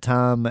 at that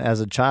time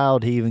as a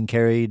child, he even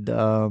carried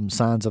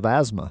signs of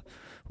asthma,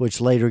 which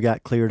later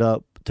got cleared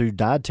up through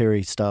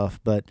dietary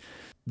stuff. But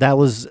that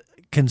was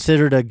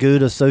considered a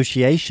good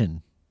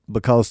association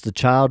because the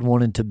child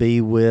wanted to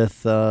be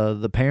with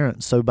the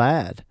parent so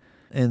bad,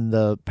 and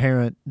the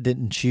parent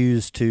didn't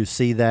choose to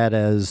see that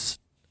as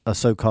a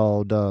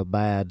so-called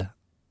bad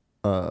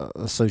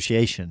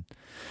association.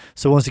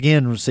 So once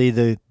again, we see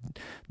the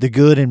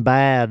good and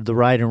bad, the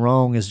right and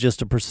wrong is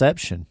just a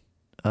perception.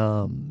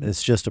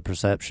 It's just a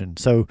perception.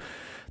 So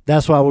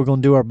that's why we're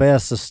going to do our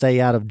best to stay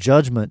out of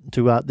judgment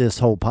throughout this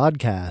whole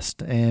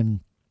podcast.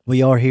 And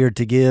we are here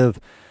to give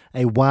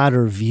a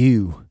wider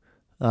view.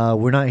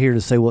 We're not here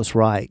to say what's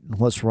right and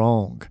what's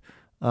wrong.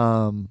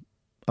 I'm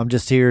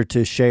just here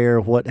to share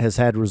what has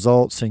had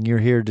results, and you're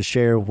here to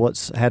share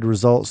what's had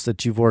results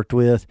that you've worked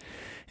with.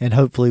 And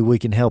hopefully we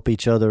can help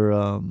each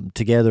other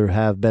together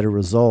have better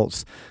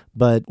results.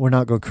 But we're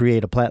not going to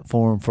create a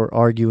platform for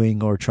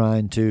arguing or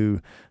trying to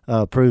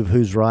prove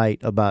who's right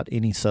about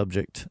any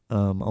subject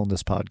on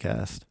this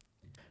podcast.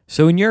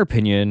 So in your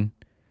opinion,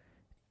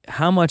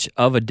 how much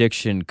of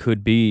addiction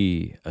could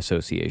be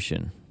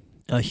association?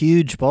 A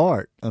huge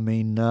part. I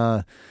mean,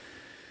 I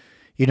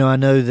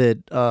know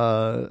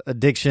that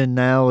addiction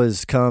now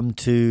has come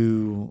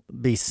to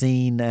be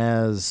seen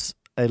as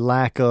a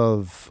lack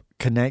of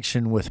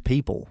connection with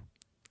people.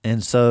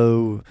 And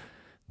so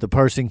the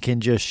person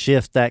can just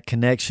shift that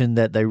connection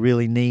that they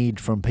really need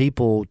from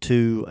people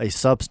to a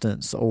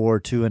substance or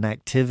to an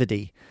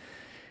activity.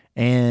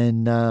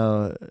 And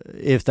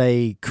if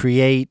they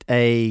create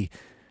a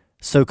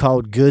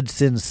so-called good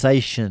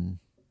sensation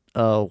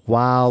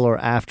while or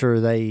after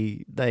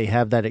they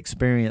have that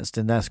experience,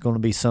 then that's going to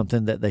be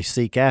something that they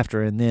seek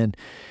after. And then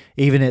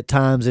even at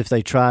times, if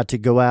they try to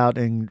go out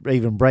and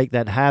even break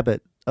that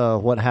habit,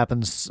 what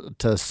happens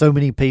to so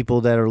many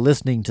people that are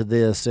listening to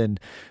this, and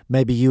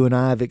maybe you and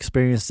I have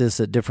experienced this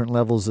at different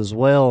levels as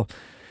well,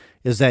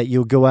 is that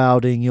you'll go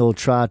out and you'll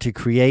try to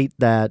create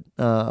that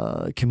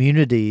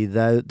community,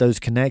 those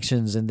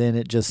connections, and then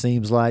it just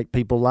seems like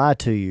people lie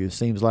to you. It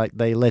seems like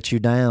they let you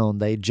down,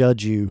 they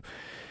judge you.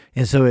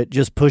 And so it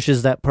just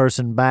pushes that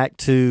person back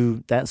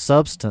to that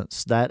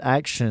substance, that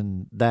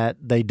action, that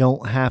they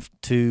don't have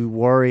to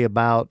worry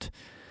about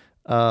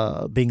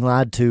being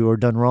lied to or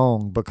done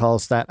wrong,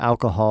 because that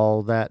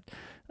alcohol, that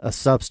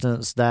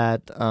substance,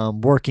 that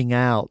working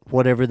out,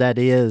 whatever that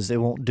is, it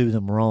won't do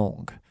them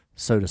wrong,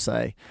 so to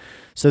say.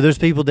 So there's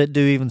people that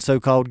do even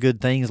so-called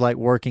good things like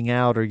working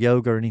out or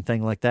yoga or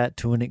anything like that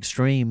to an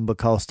extreme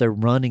because they're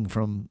running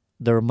from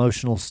their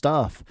emotional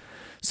stuff.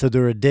 So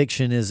their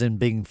addiction is in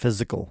being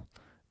physical,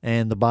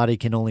 and the body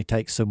can only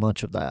take so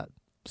much of that.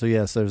 So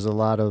yes, there's a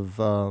lot of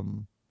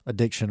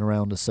addiction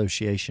around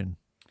association.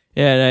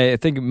 Yeah, and I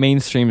think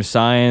mainstream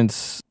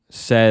science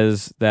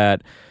says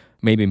that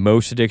maybe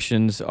most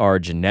addictions are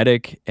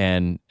genetic,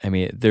 and I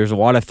mean, there's a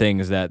lot of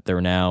things that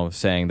they're now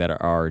saying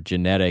that are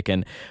genetic,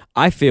 and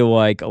I feel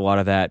like a lot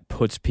of that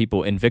puts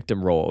people in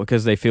victim role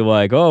because they feel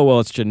like, oh,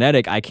 well, it's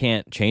genetic, I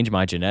can't change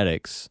my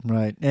genetics.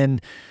 Right,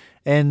 and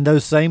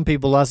those same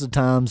people lots of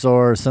times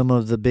are some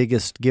of the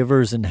biggest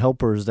givers and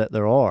helpers that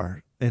there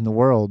are in the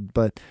world,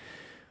 but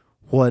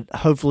what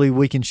hopefully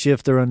we can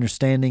shift their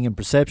understanding and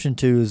perception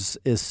to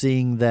is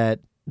seeing that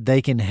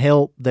they can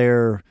help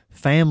their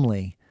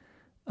family,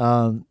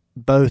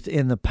 both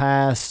in the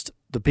past,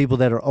 the people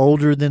that are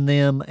older than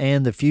them,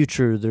 and the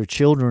future, their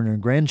children or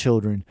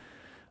grandchildren,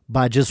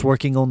 by just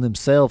working on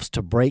themselves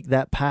to break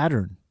that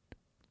pattern.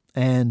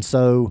 And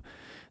so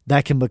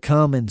that can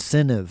become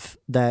incentive,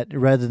 that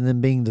rather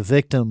than being the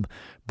victim,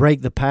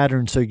 break the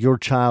pattern so your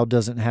child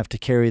doesn't have to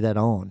carry that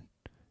on.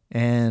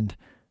 And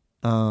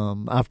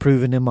I've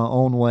proven in my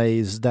own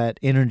ways that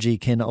energy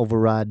can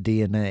override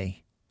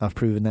DNA. I've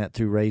proven that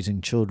through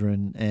raising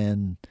children.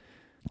 And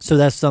so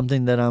that's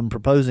something that I'm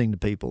proposing to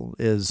people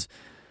is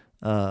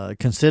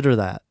consider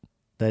that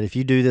if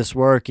you do this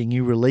work and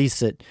you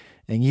release it,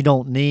 and you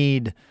don't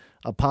need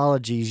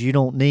apologies, you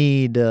don't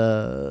need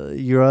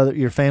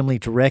your family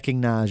to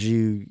recognize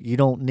you, you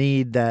don't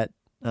need that.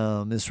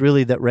 It's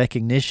really that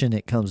recognition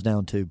it comes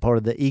down to. Part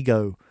of the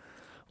ego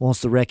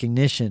wants the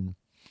recognition.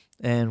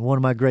 And one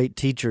of my great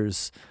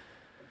teachers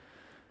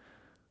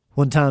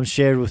one time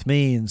shared with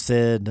me and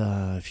said,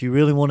 if you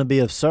really want to be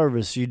of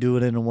service, you do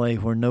it in a way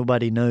where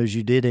nobody knows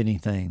you did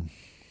anything.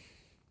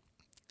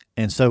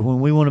 And so when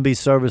we want to be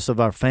service of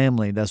our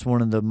family, that's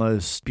one of the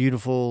most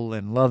beautiful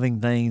and loving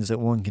things that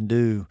one can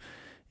do,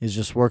 is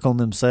just work on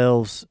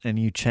themselves, and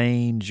you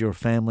change your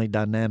family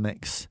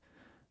dynamics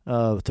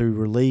through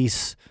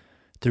release,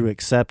 through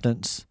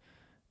acceptance,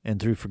 and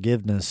through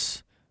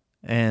forgiveness,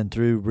 and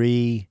through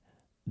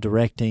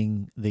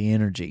redirecting the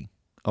energy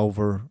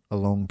over a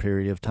long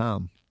period of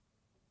time.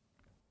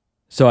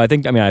 So I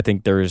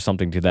think there is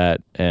something to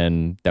that,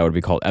 and that would be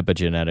called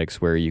epigenetics,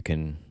 where you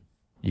can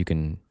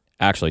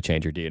actually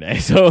change your DNA.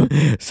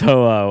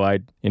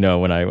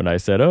 When I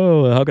said,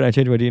 oh, how can I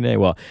change my DNA?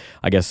 Well,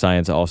 I guess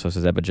science also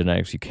says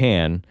epigenetics you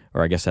can,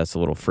 or I guess that's a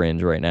little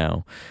fringe right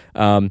now.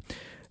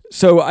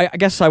 So I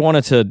guess I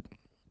wanted to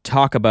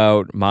talk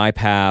about my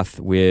path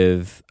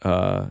with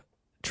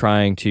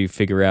trying to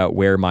figure out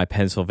where my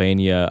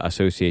Pennsylvania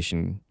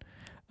association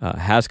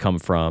has come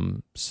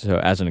from. So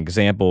as an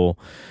example,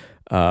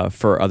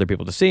 for other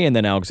people to see, and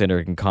then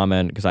Alexander can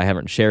comment, because I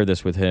haven't shared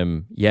this with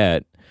him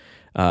yet.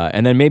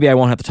 And then maybe I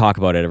won't have to talk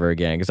about it ever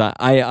again, because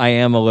I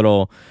am a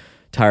little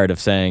tired of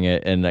saying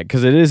it, and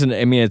because it isn't.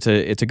 I mean, it's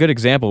a good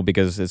example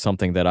because it's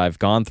something that I've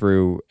gone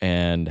through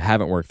and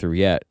haven't worked through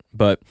yet.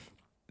 But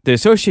the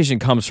association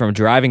comes from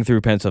driving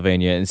through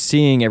Pennsylvania and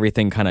seeing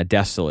everything kind of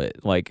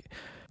desolate, like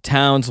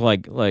towns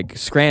like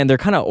Scranton. They're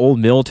kind of old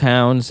mill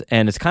towns,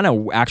 and it's kind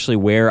of actually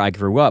where I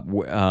grew up.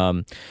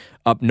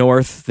 Up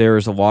north,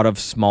 there's a lot of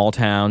small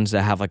towns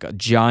that have like a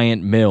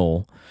giant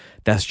mill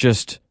that's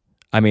just,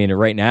 I mean,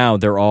 right now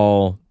they're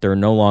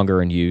no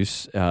longer in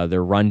use.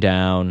 They're run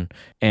down,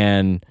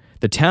 and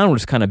the town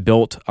was kind of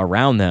built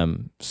around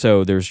them.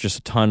 So there's just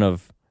a ton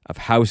of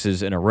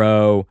houses in a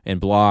row and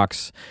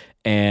blocks,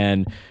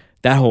 and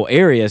that whole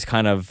area is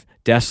kind of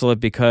desolate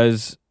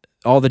because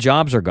all the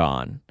jobs are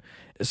gone.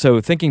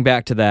 So thinking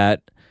back to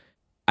that,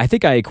 I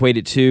think I equate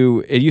it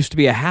to, it used to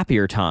be a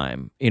happier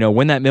time.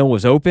 When that mill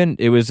was open,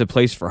 it was a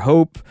place for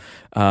hope.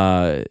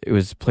 It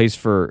was a place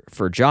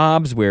for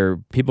jobs where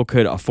people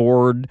could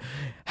afford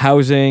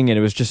housing, and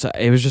it was just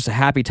a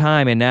happy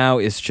time. And now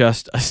it's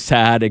just a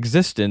sad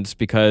existence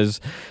because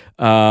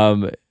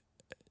there's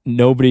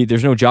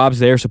no jobs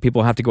there, so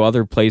people have to go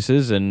other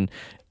places, and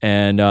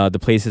the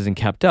place isn't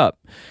kept up.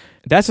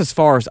 That's as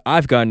far as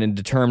I've gotten in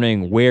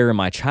determining where in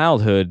my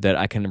childhood that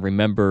I can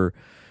remember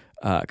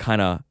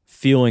kind of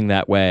feeling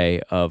that way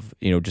of,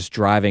 just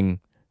driving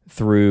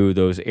through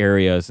those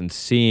areas and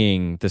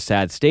seeing the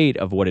sad state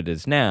of what it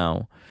is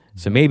now.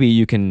 So maybe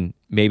you can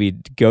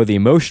go the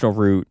emotional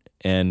route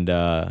and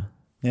look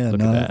at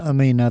that. I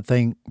mean, I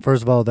think,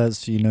 first of all,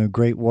 that's,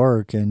 great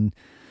work. And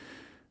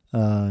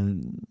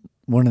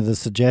one of the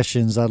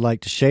suggestions I'd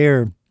like to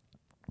share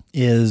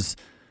is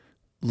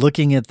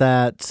looking at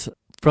that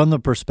from the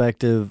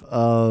perspective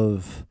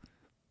of,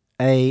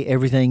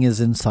 everything is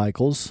in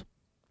cycles,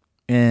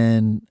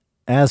 and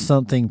as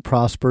something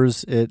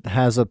prospers, it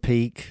has a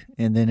peak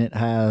and then it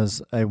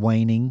has a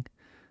waning.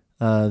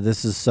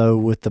 This is so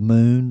with the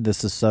moon.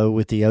 This is so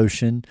with the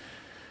ocean.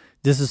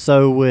 This is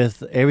so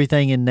with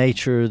everything in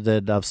nature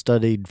that I've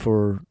studied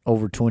for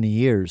over 20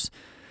 years.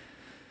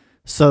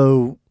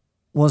 So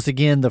once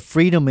again, the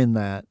freedom in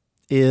that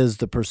is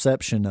the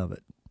perception of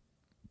it.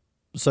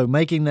 So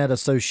making that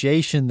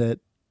association that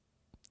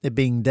it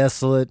being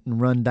desolate and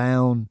run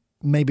down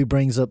maybe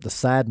brings up the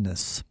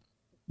sadness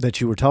that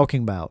you were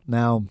talking about.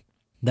 Now,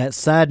 that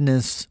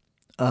sadness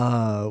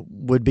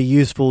would be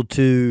useful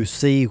to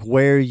see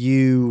where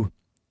you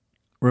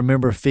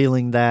remember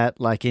feeling that,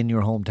 like in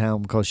your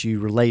hometown, because you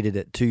related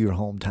it to your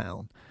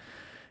hometown.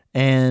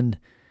 And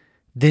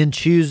then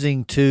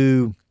choosing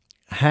to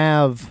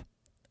have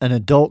an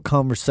adult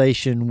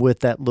conversation with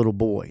that little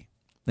boy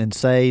and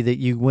say that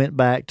you went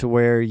back to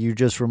where you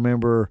just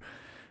remember,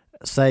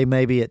 say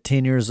maybe at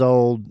 10 years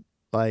old,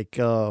 like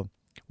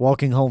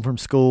walking home from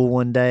school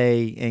one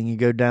day, and you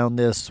go down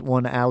this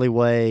one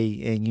alleyway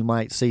and you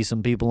might see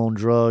some people on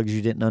drugs.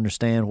 You didn't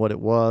understand what it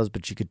was,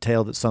 but you could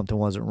tell that something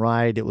wasn't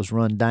right. It was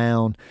run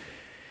down,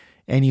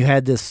 and you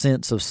had this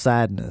sense of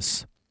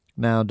sadness.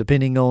 Now,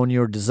 depending on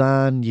your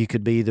design, you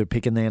could be either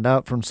picking that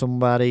up from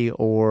somebody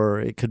or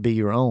it could be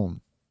your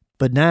own.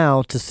 But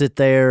now to sit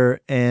there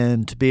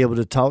and to be able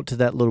to talk to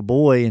that little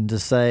boy and to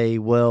say,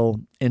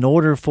 well, in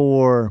order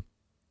for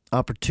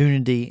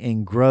opportunity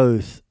and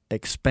growth,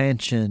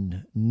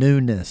 expansion,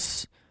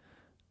 newness,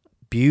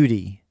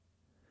 beauty,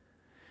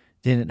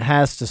 then it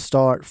has to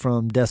start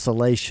from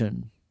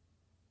desolation,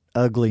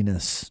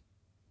 ugliness,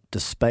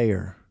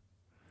 despair.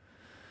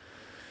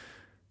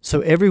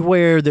 So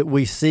everywhere that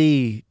we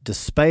see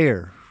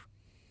despair,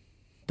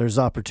 there's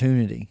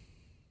opportunity.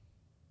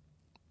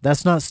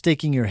 That's not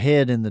sticking your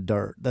head in the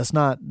dirt. That's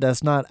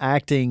not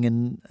acting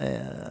in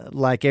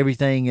like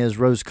everything is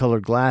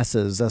rose-colored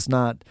glasses. That's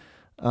not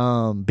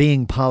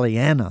being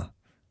Pollyanna.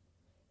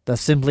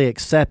 That's simply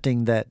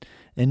accepting that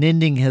an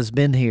ending has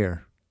been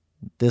here.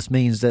 This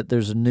means that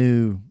there's a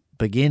new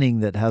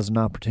beginning that has an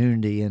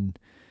opportunity, and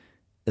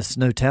it's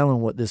no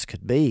telling what this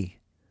could be.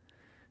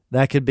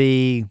 That could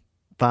be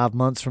 5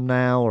 months from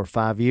now or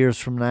 5 years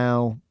from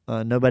now.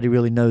 Nobody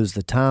really knows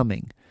the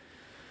timing.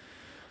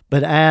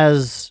 But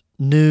as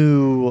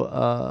new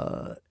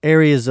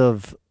areas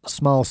of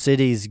small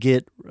cities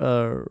get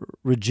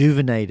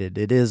rejuvenated,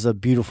 it is a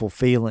beautiful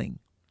feeling.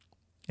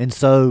 And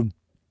so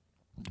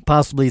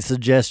possibly a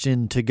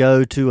suggestion to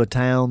go to a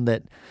town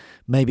that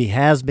maybe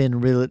has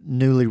been really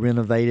newly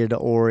renovated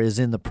or is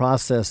in the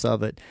process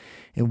of it,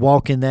 and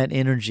walk in that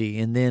energy,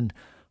 and then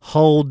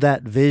hold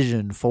that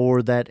vision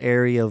for that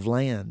area of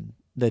land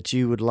that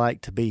you would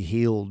like to be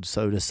healed,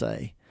 so to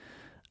say.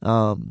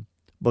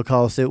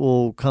 Because it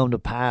will come to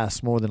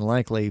pass more than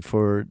likely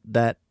for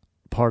that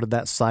part of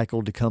that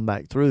cycle to come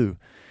back through.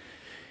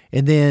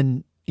 And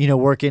then,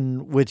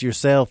 working with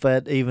yourself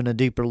at even a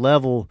deeper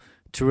level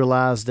to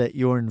realize that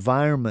your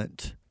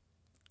environment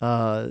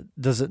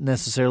doesn't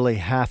necessarily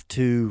have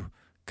to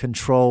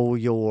control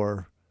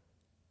your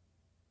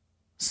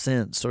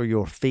sense or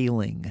your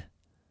feeling.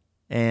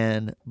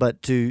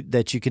 But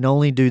that you can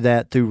only do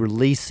that through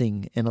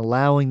releasing and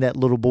allowing that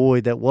little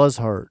boy that was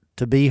hurt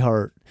to be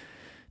hurt,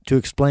 to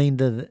explain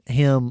to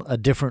him a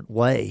different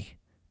way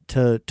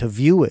to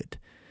view it.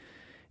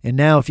 And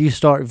now if you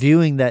start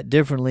viewing that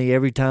differently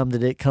every time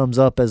that it comes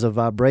up as a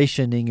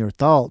vibration in your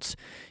thoughts,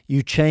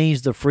 you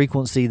change the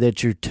frequency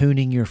that you're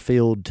tuning your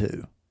field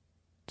to.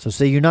 So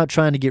see, you're not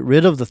trying to get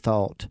rid of the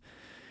thought.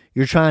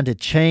 You're trying to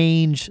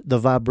change the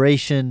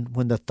vibration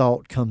when the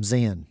thought comes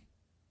in.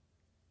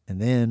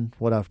 And then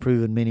what I've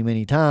proven many,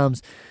 many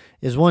times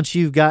is once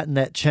you've gotten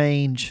that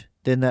change,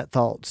 then that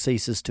thought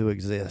ceases to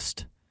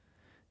exist.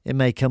 It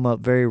may come up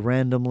very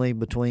randomly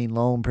between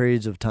long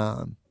periods of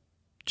time,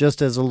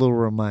 just as a little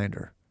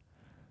reminder.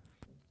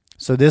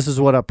 So this is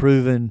what I've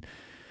proven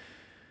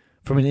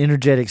from an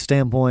energetic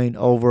standpoint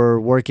over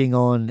working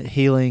on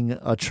healing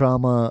a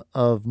trauma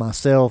of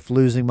myself,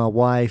 losing my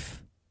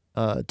wife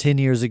 10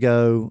 years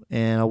ago,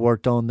 and I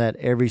worked on that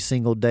every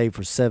single day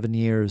for 7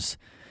 years.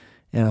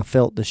 And I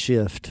felt the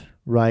shift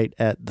right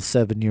at the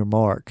 7-year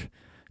mark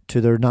to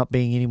there not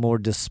being any more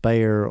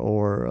despair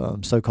or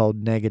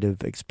so-called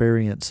negative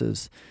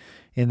experiences.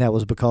 And that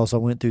was because I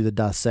went through the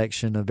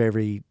dissection of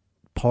every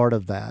part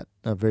of that,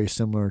 very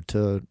similar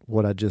to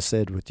what I just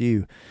said with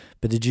you.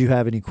 But did you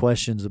have any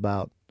questions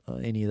about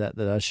any of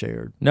that I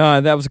shared? No,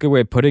 that was a good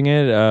way of putting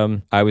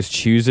it. I was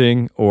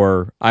choosing,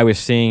 or I was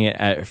seeing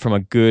it from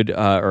a good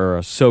or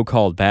a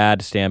so-called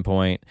bad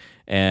standpoint,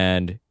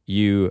 and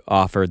you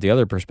offered the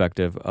other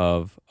perspective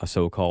of a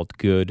so-called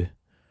good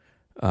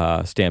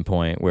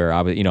standpoint, where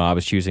I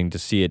was choosing to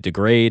see it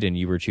degrade, and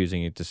you were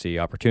choosing it to see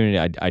opportunity.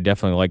 I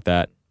definitely like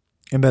that.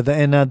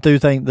 And I do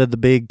think that the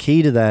big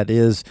key to that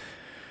is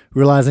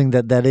realizing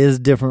that is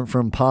different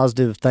from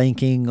positive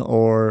thinking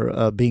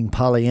or being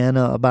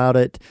Pollyanna about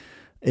it.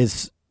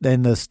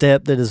 And the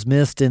step that is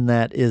missed in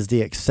that is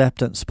the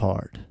acceptance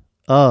part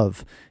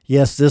of,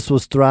 yes, this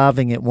was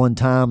thriving at one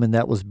time and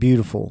that was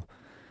beautiful.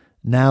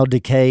 Now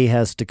decay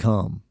has to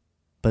come,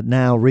 but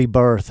now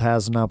rebirth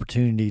has an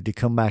opportunity to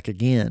come back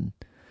again.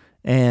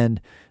 And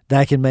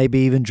that can maybe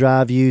even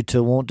drive you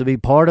to want to be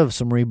part of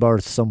some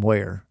rebirth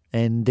somewhere.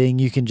 And then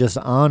you can just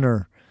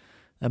honor.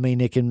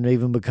 It can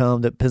even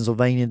become that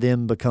Pennsylvania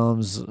then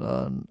becomes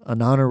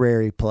an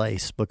honorary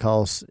place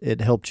because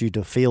it helped you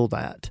to feel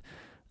that.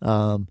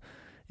 And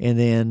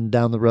then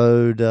down the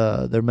road,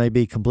 there may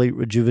be complete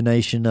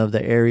rejuvenation of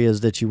the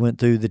areas that you went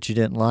through that you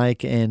didn't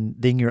like, and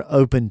then you're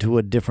open to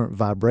a different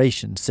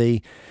vibration.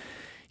 See,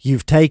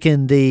 you've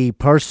taken the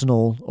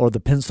personal or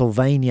the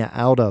Pennsylvania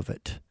out of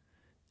it,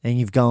 and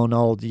you've gone,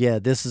 oh, yeah,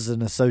 this is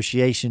an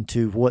association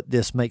to what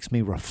this makes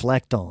me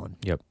reflect on.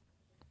 Yep.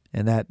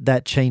 And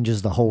that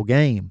changes the whole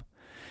game.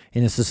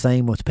 And it's the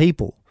same with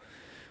people.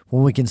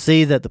 When we can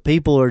see that the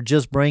people are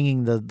just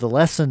bringing the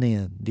lesson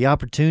in, the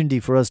opportunity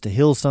for us to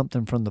heal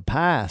something from the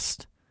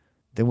past,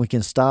 then we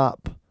can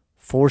stop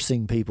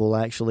forcing people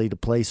actually to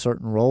play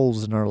certain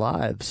roles in our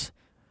lives.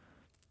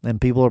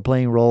 And people are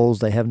playing roles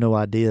they have no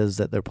ideas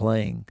that they're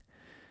playing.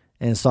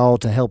 And it's all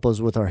to help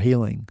us with our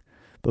healing.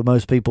 But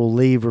most people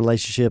leave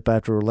relationship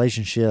after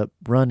relationship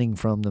running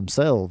from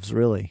themselves,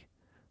 really.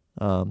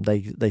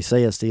 They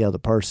say it's the other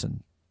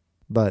person.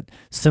 But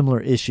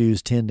similar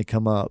issues tend to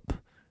come up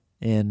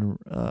in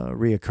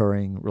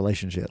reoccurring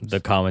relationships. The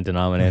common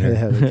denominator.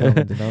 Yeah, the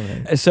common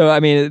denominator. So,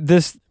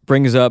 this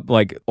brings up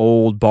like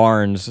old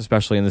barns,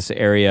 especially in this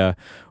area,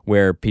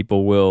 where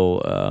people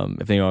will,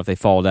 if they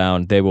fall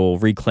down, they will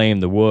reclaim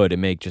the wood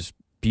and make just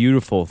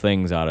beautiful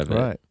things out of it.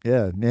 Right.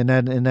 Yeah,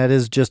 and that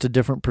is just a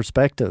different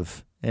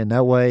perspective. And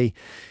that way,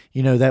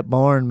 that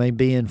barn may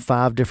be in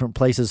 5 different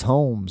places,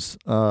 homes,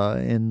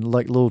 in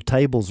like little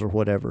tables or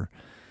whatever.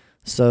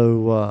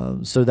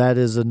 So that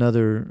is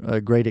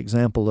another great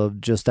example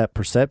of just that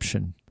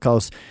perception,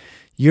 because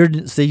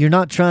you're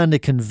not trying to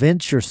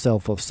convince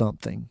yourself of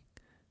something.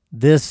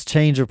 This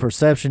change of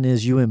perception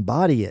is you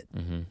embody it.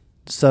 Mm-hmm.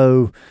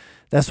 So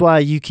that's why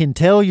you can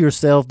tell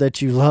yourself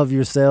that you love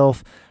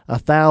yourself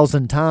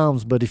 1,000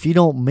 times, but if you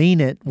don't mean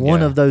it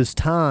one of those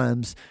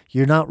times,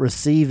 you're not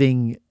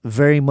receiving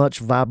very much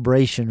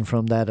vibration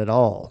from that at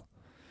all.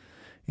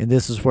 And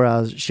this is where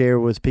I share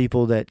with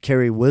people that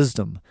carry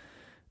wisdom.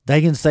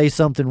 They can say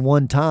something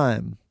one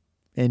time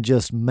and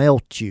just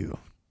melt you,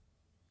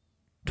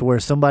 to where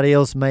somebody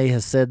else may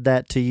have said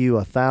that to you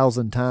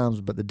 1,000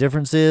 times. But the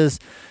difference is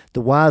the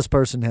wise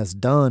person has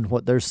done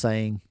what they're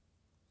saying,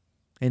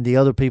 and the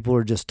other people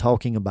are just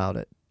talking about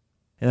it.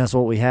 And that's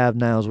what we have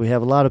now, is we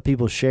have a lot of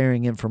people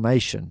sharing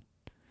information,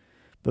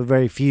 but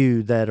very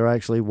few that are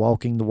actually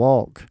walking the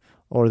walk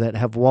or that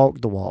have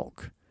walked the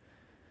walk.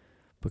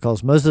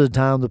 Because most of the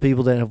time, the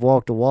people that have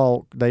walked a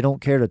walk, they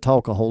don't care to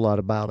talk a whole lot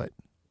about it.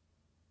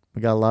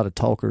 We got a lot of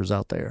talkers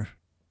out there.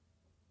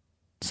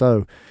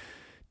 So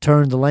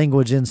turn the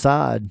language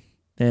inside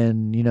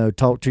and,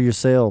 talk to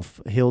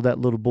yourself. Heal that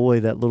little boy,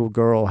 that little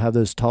girl. Have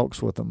those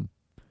talks with them.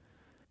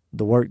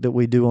 The work that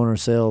we do on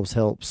ourselves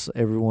helps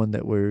everyone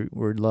that we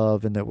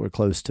love and that we're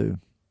close to.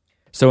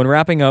 So in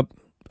wrapping up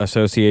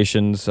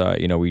associations,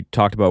 we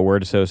talked about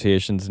word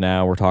associations.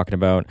 Now we're talking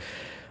about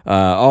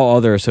all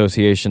other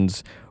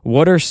associations.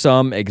 What are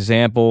some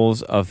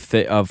examples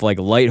of like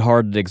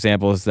lighthearted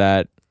examples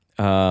that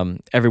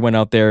everyone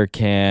out there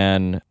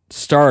can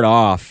start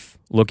off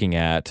looking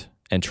at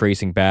and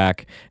tracing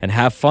back and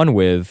have fun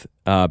with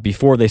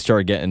before they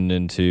start getting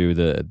into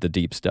the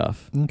deep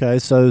stuff? Okay,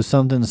 so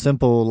something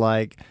simple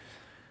like,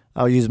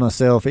 I'll use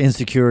myself,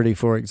 insecurity,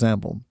 for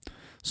example.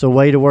 So a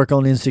way to work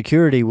on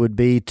insecurity would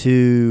be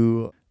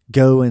to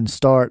go and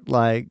start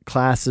like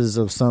classes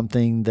of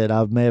something that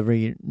I've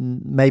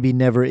maybe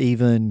never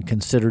even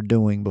considered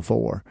doing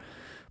before.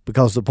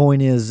 Because the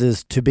point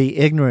is to be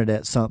ignorant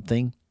at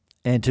something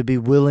and to be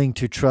willing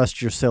to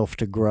trust yourself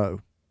to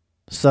grow.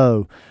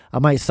 So I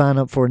might sign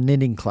up for a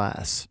knitting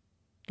class,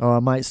 or I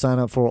might sign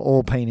up for an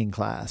oil painting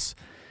class,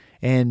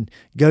 and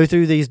go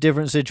through these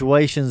different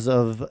situations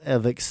of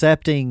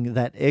accepting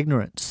that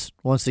ignorance.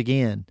 Once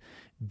again,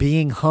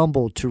 being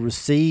humble to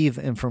receive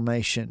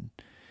information,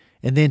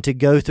 and then to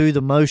go through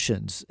the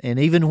motions. And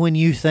even when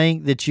you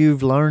think that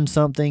you've learned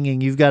something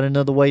and you've got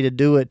another way to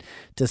do it,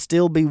 to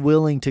still be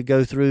willing to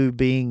go through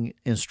being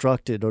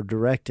instructed or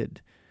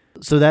directed.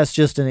 So that's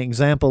just an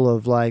example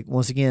of, like,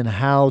 once again,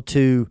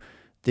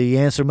 the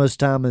answer most of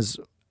the time is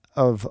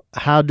of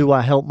how do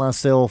I help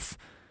myself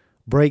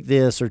break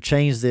this or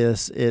change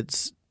this?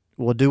 It's,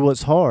 well, do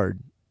what's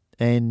hard.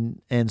 And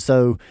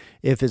so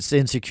if it's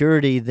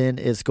insecurity, then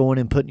it's going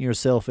and putting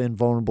yourself in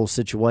vulnerable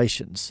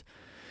situations.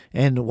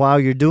 And while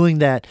you're doing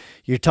that,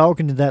 you're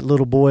talking to that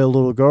little boy or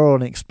little girl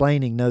and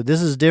explaining, no,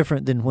 this is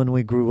different than when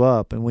we grew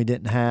up and we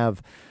didn't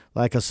have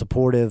like a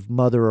supportive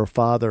mother or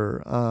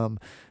father.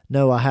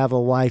 No, I have a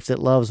wife that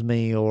loves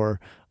me, or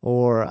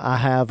I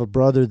have a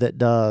brother that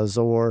does,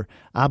 or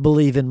I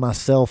believe in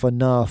myself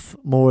enough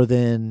more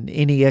than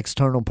any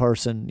external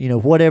person,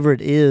 whatever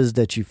it is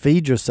that you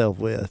feed yourself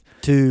with,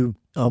 to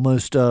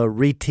almost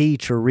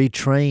reteach or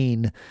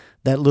retrain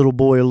that little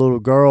boy or little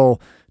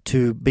girl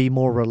to be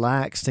more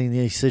relaxed in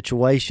these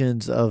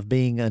situations of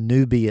being a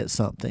newbie at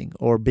something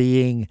or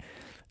being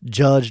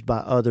judged by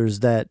others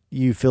that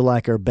you feel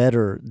like are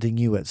better than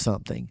you at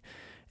something.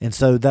 And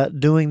so that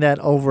doing that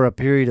over a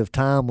period of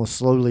time will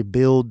slowly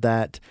build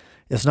that.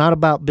 It's not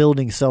about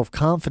building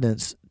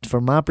self-confidence.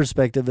 From my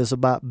perspective, it's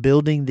about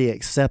building the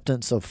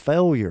acceptance of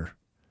failure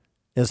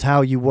is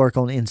how you work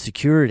on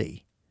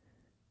insecurity.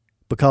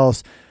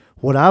 Because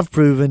what I've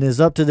proven is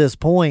up to this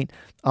point,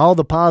 all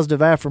the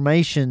positive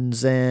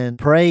affirmations and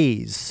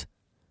praise,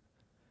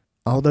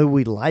 although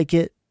we like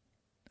it,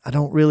 I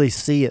don't really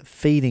see it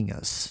feeding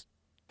us.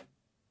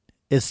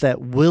 It's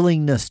that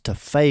willingness to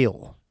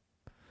fail,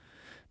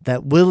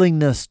 that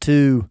willingness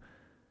to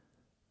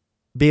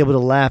be able to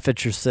laugh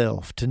at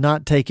yourself, to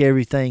not take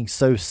everything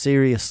so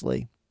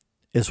seriously,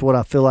 is what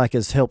I feel like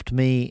has helped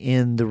me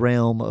in the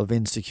realm of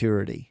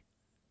insecurity.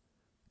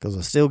 Because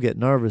I still get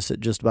nervous at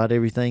just about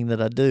everything that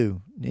I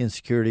do.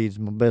 Insecurity is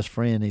my best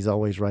friend. He's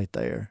always right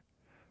there,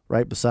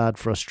 right beside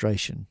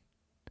frustration.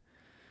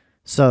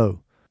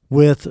 So,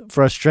 with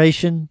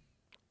frustration,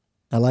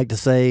 I like to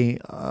say,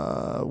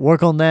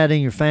 work on that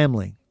in your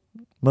family.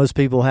 Most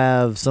people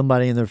have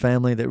somebody in their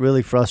family that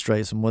really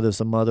frustrates them, whether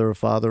it's a mother or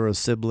father or a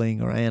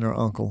sibling or aunt or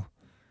uncle.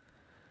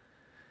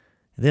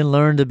 And then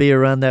learn to be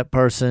around that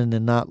person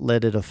and not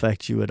let it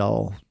affect you at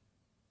all.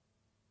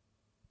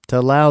 To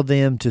allow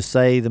them to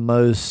say the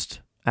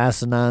most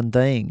asinine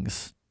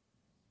things.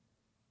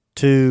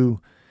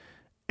 To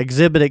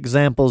exhibit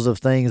examples of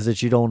things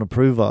that you don't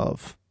approve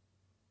of.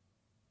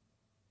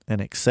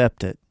 And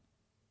accept it.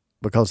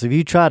 Because if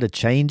you try to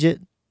change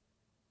it,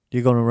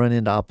 you're going to run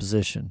into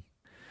opposition.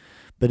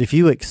 But if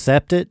you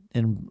accept it,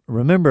 and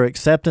remember,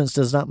 acceptance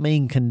does not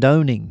mean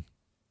condoning.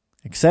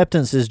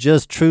 Acceptance is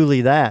just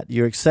truly that.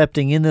 You're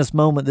accepting in this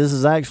moment this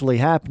is actually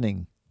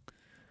happening.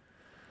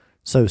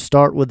 So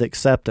start with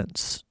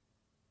acceptance.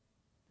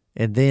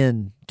 And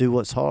then do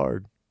what's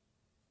hard.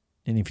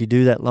 And if you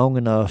do that long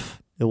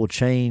enough, it will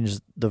change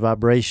the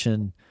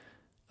vibration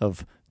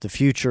of the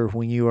future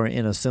when you are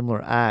in a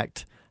similar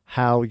act,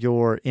 how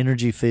your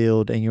energy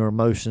field and your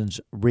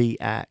emotions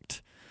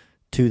react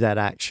to that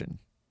action.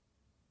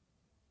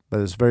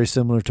 But it's very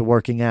similar to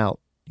working out.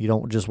 You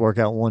don't just work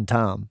out one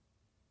time.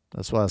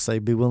 That's why I say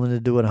be willing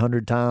to do it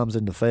 100 times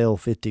and to fail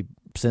 50%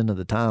 of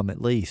the time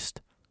at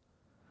least.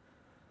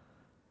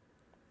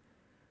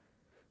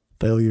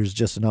 Failure is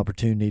just an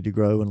opportunity to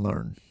grow and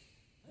learn.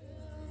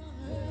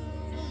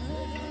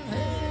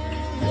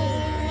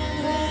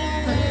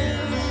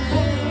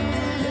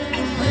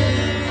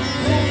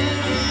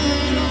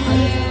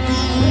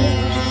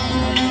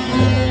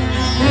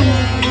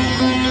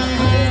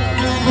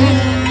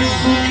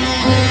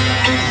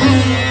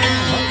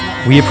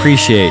 We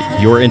appreciate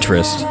your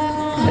interest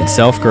in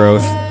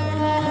self-growth,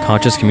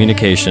 conscious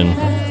communication,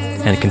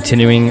 and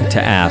continuing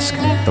to ask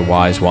the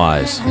wise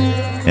whys.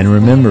 And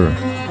remember,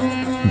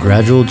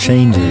 gradual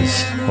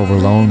changes over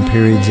long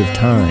periods of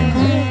time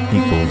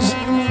equals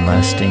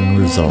lasting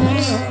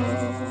results.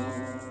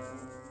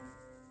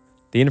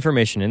 The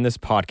information in this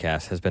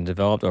podcast has been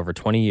developed over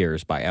 20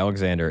 years by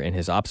Alexander in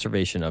his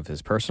observation of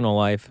his personal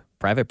life,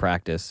 private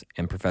practice,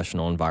 and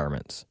professional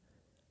environments.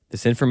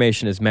 This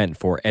information is meant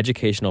for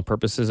educational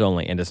purposes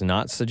only and is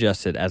not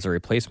suggested as a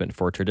replacement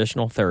for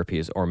traditional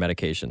therapies or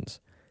medications.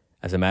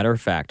 As a matter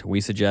of fact, we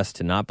suggest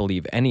to not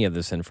believe any of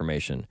this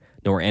information,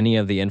 nor any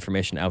of the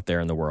information out there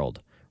in the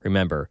world.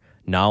 Remember,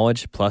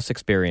 knowledge plus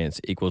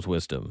experience equals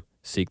wisdom.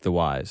 Seek the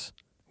wise.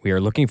 We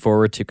are looking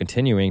forward to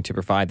continuing to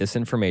provide this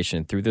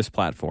information through this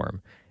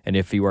platform, and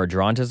if you are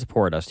drawn to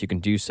support us, you can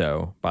do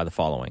so by the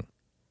following.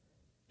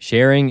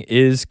 Sharing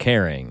is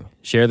caring.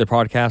 Share the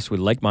podcast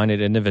with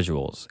like-minded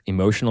individuals.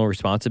 Emotional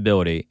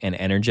responsibility and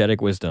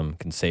energetic wisdom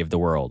can save the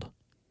world.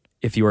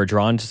 If you are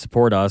drawn to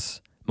support us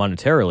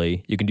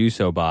monetarily, you can do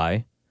so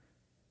by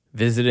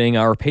visiting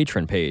our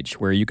Patreon page,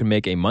 where you can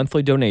make a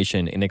monthly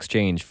donation in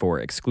exchange for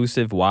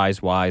exclusive Wise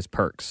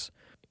perks.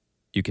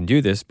 You can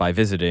do this by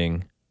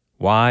visiting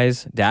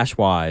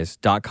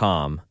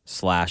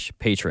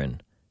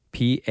wise-wise.com/patron,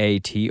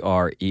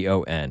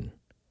 Patreon.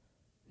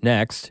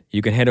 Next,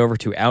 you can head over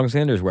to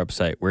Alexander's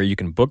website, where you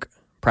can book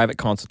private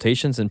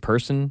consultations in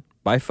person,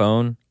 by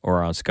phone,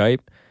 or on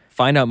Skype.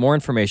 Find out more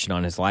information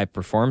on his live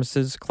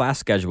performances, class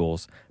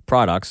schedules,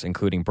 products,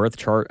 including birth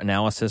chart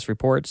analysis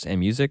reports and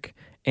music,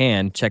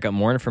 and check out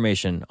more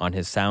information on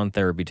his sound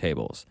therapy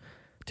tables.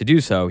 To do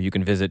so, you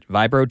can visit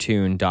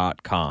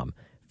vibrotune.com,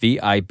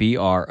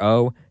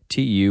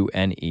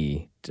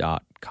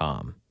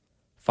 vibrotune.com.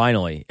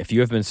 Finally, if you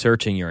have been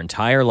searching your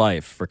entire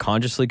life for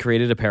consciously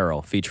created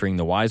apparel featuring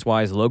the Wise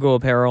logo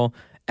apparel,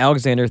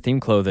 Alexander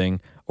themed clothing,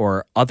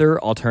 or other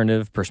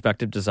alternative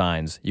perspective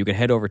designs, you can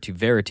head over to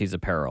Verities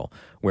Apparel,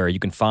 where you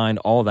can find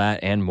all that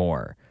and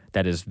more.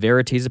 That is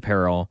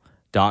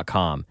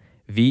veritesapparel.com,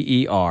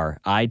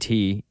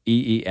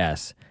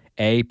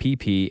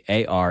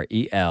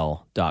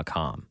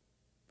 VERITEESAPPAREL.com.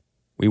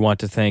 We want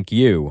to thank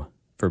you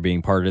for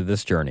being part of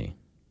this journey.